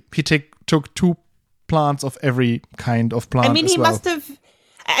 Maybe he took 2 plants of every kind of plant. I mean, as he well. must have.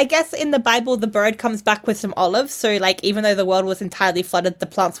 I guess in the Bible, the bird comes back with some olives. So, like, even though the world was entirely flooded, the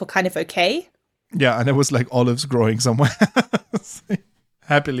plants were kind of okay. Yeah, and there was like olives growing somewhere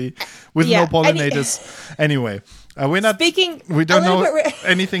happily with Yeah, no pollinators. Anyway, we're not. Speaking, We don't a little know bit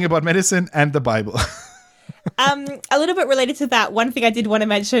anything about medicine and the Bible. A little bit related to that, one thing I did want to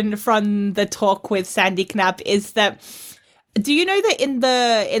mention from the talk with Sandy Knapp is that. Do you know that in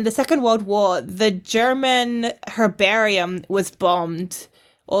the Second World War, the German herbarium was bombed?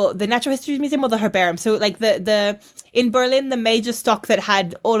 Or the Natural History Museum or the herbarium. So like the in Berlin, the major stock that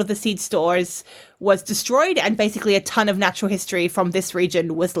had all of the seed stores was destroyed and basically a ton of natural history from this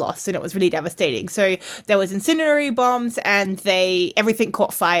region was lost and it was really devastating. So there was incendiary bombs and everything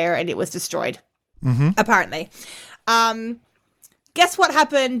caught fire and it was destroyed. Apparently. Guess what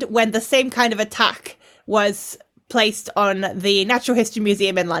happened when the same kind of attack was placed on the Natural History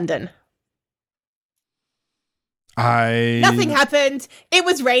Museum in London? Nothing happened. It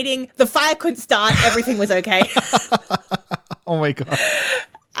was raining. The fire couldn't start. Everything was okay. Oh my god.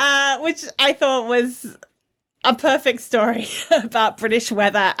 Which I thought was a perfect story about British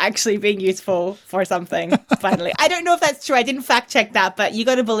weather actually being useful for something, finally. I don't know if that's true. I didn't fact check that, but you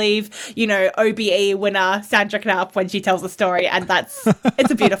got to believe, OBE winner Sandra Knapp when she tells the story, and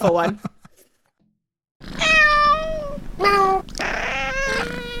it's a beautiful one.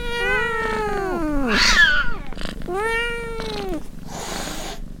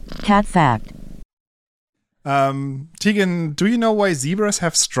 Cat fact. Tegan, do you know why zebras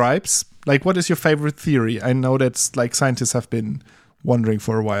have stripes? Like, what is your favorite theory? I know that's like scientists have been wondering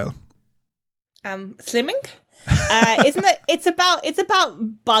for a while. Slimming? Isn't it? It's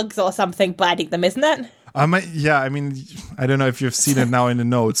about bugs or something biting them, isn't it? Yeah, I mean, I don't know if you've seen it now in the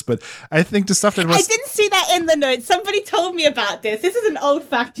notes, but I think the stuff that was I didn't see that in the notes. Somebody told me about this. This is an old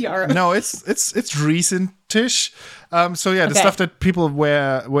fact, Joram. no, it's recentish. So yeah, the Okay. stuff that people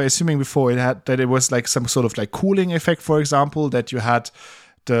were assuming before it was like some sort of like cooling effect, for example, that you had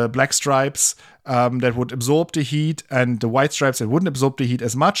the black stripes that would absorb the heat and the white stripes that wouldn't absorb the heat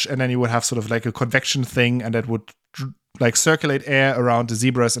as much, and then you would have sort of like a convection thing, and that would like circulate air around the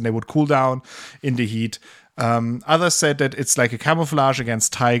zebras and they would cool down in the heat. Others said that it's like a camouflage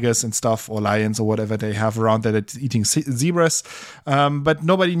against tigers and stuff, or lions or whatever they have around that it's eating zebras. But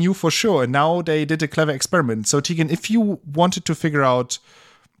nobody knew for sure. And now they did a clever experiment. So Tegan, if you wanted to figure out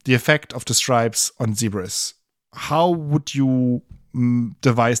the effect of the stripes on zebras, how would you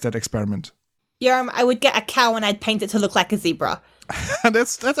devise that experiment? Joram, I would get a cow and I'd paint it to look like a zebra.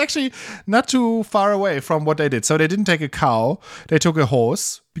 That's actually not too far away from what they did. So they didn't take a cow; they took a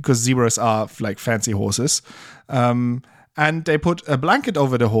horse, because zebras are like fancy horses, and they put a blanket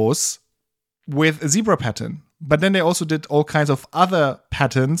over the horse with a zebra pattern. But then they also did all kinds of other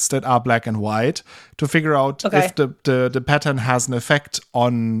patterns that are black and white to figure out if the pattern has an effect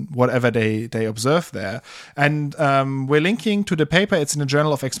on whatever they observe there. And we're linking to the paper. It's in the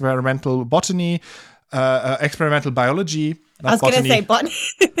Journal of Experimental Botany, Experimental Biology. I was going to say botany.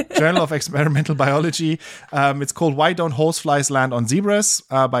 Journal of Experimental Biology. It's called Why Don't Horseflies Land on Zebras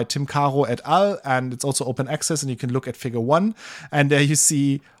by Tim Caro et al. And it's also open access, and you can look at figure 1. And there you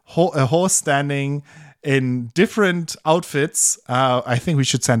see a horse standing in different outfits. I think we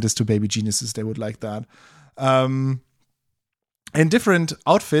should send this to Baby Geniuses. They would like that. In different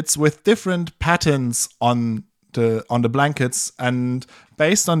outfits with different patterns on the blankets. And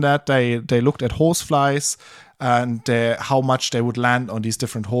based on that, they looked at horseflies and how much they would land on these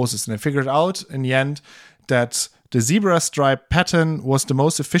different horses. And they figured out in the end that the zebra stripe pattern was the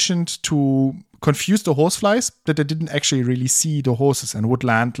most efficient to confuse the horseflies, that they didn't actually really see the horses and would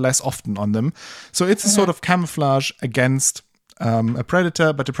land less often on them. So it's a sort of camouflage against a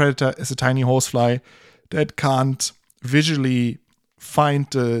predator, but the predator is a tiny horsefly that can't visually find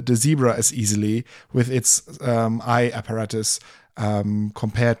the zebra as easily with its eye apparatus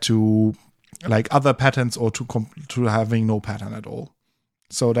compared to like other patterns or to having no pattern at all.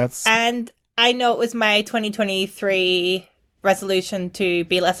 So that's... And I know it was my 2023 resolution to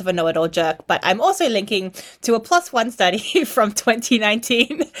be less of a know-it-all jerk, but I'm also linking to a +1 study from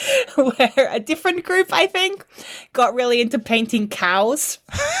 2019 where a different group, I think, got really into painting cows.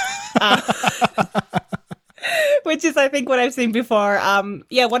 Which is, I think, what I've seen before.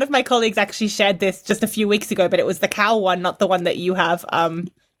 One of my colleagues actually shared this just a few weeks ago, but it was the cow one, not the one that you have.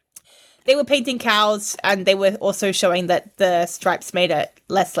 They were painting cows, and they were also showing that the stripes made it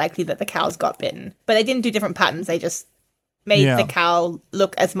less likely that the cows got bitten. But they didn't do different patterns. They just made the cow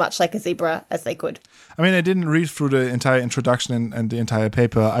look as much like a zebra as they could. I mean, I didn't read through the entire introduction and the entire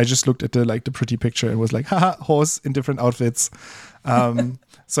paper. I just looked at the pretty picture and was like, haha, horse in different outfits.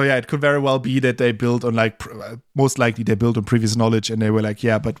 So yeah, it could very well be that they built on most likely they built on previous knowledge, and they were like,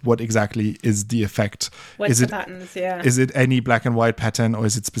 yeah, but what exactly is the effect? What's the patterns? Yeah. Is it any black and white pattern, or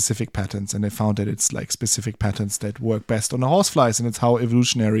is it specific patterns? And they found that it's like specific patterns that work best on the horseflies, and it's how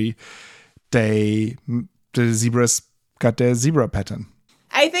evolutionary the zebras got their zebra pattern.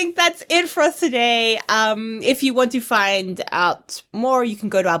 I think that's it for us today. If you want to find out more, you can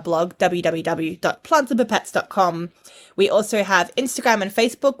go to our blog, www.plantsandpipettes.com. We also have Instagram and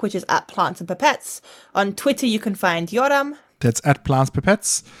Facebook, which is at Plants and Pipettes. On Twitter, you can find Joram. That's at Plants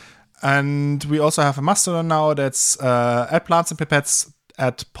Pipettes. And we also have a Mastodon now that's at Plants and Pipettes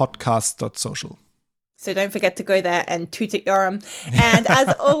at podcast.social. So don't forget to go there and tweet at Joram. And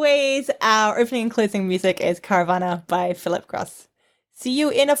as always, our opening and closing music is Caravana by Philip Gross. See you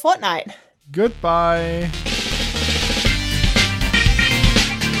in a fortnight. Goodbye.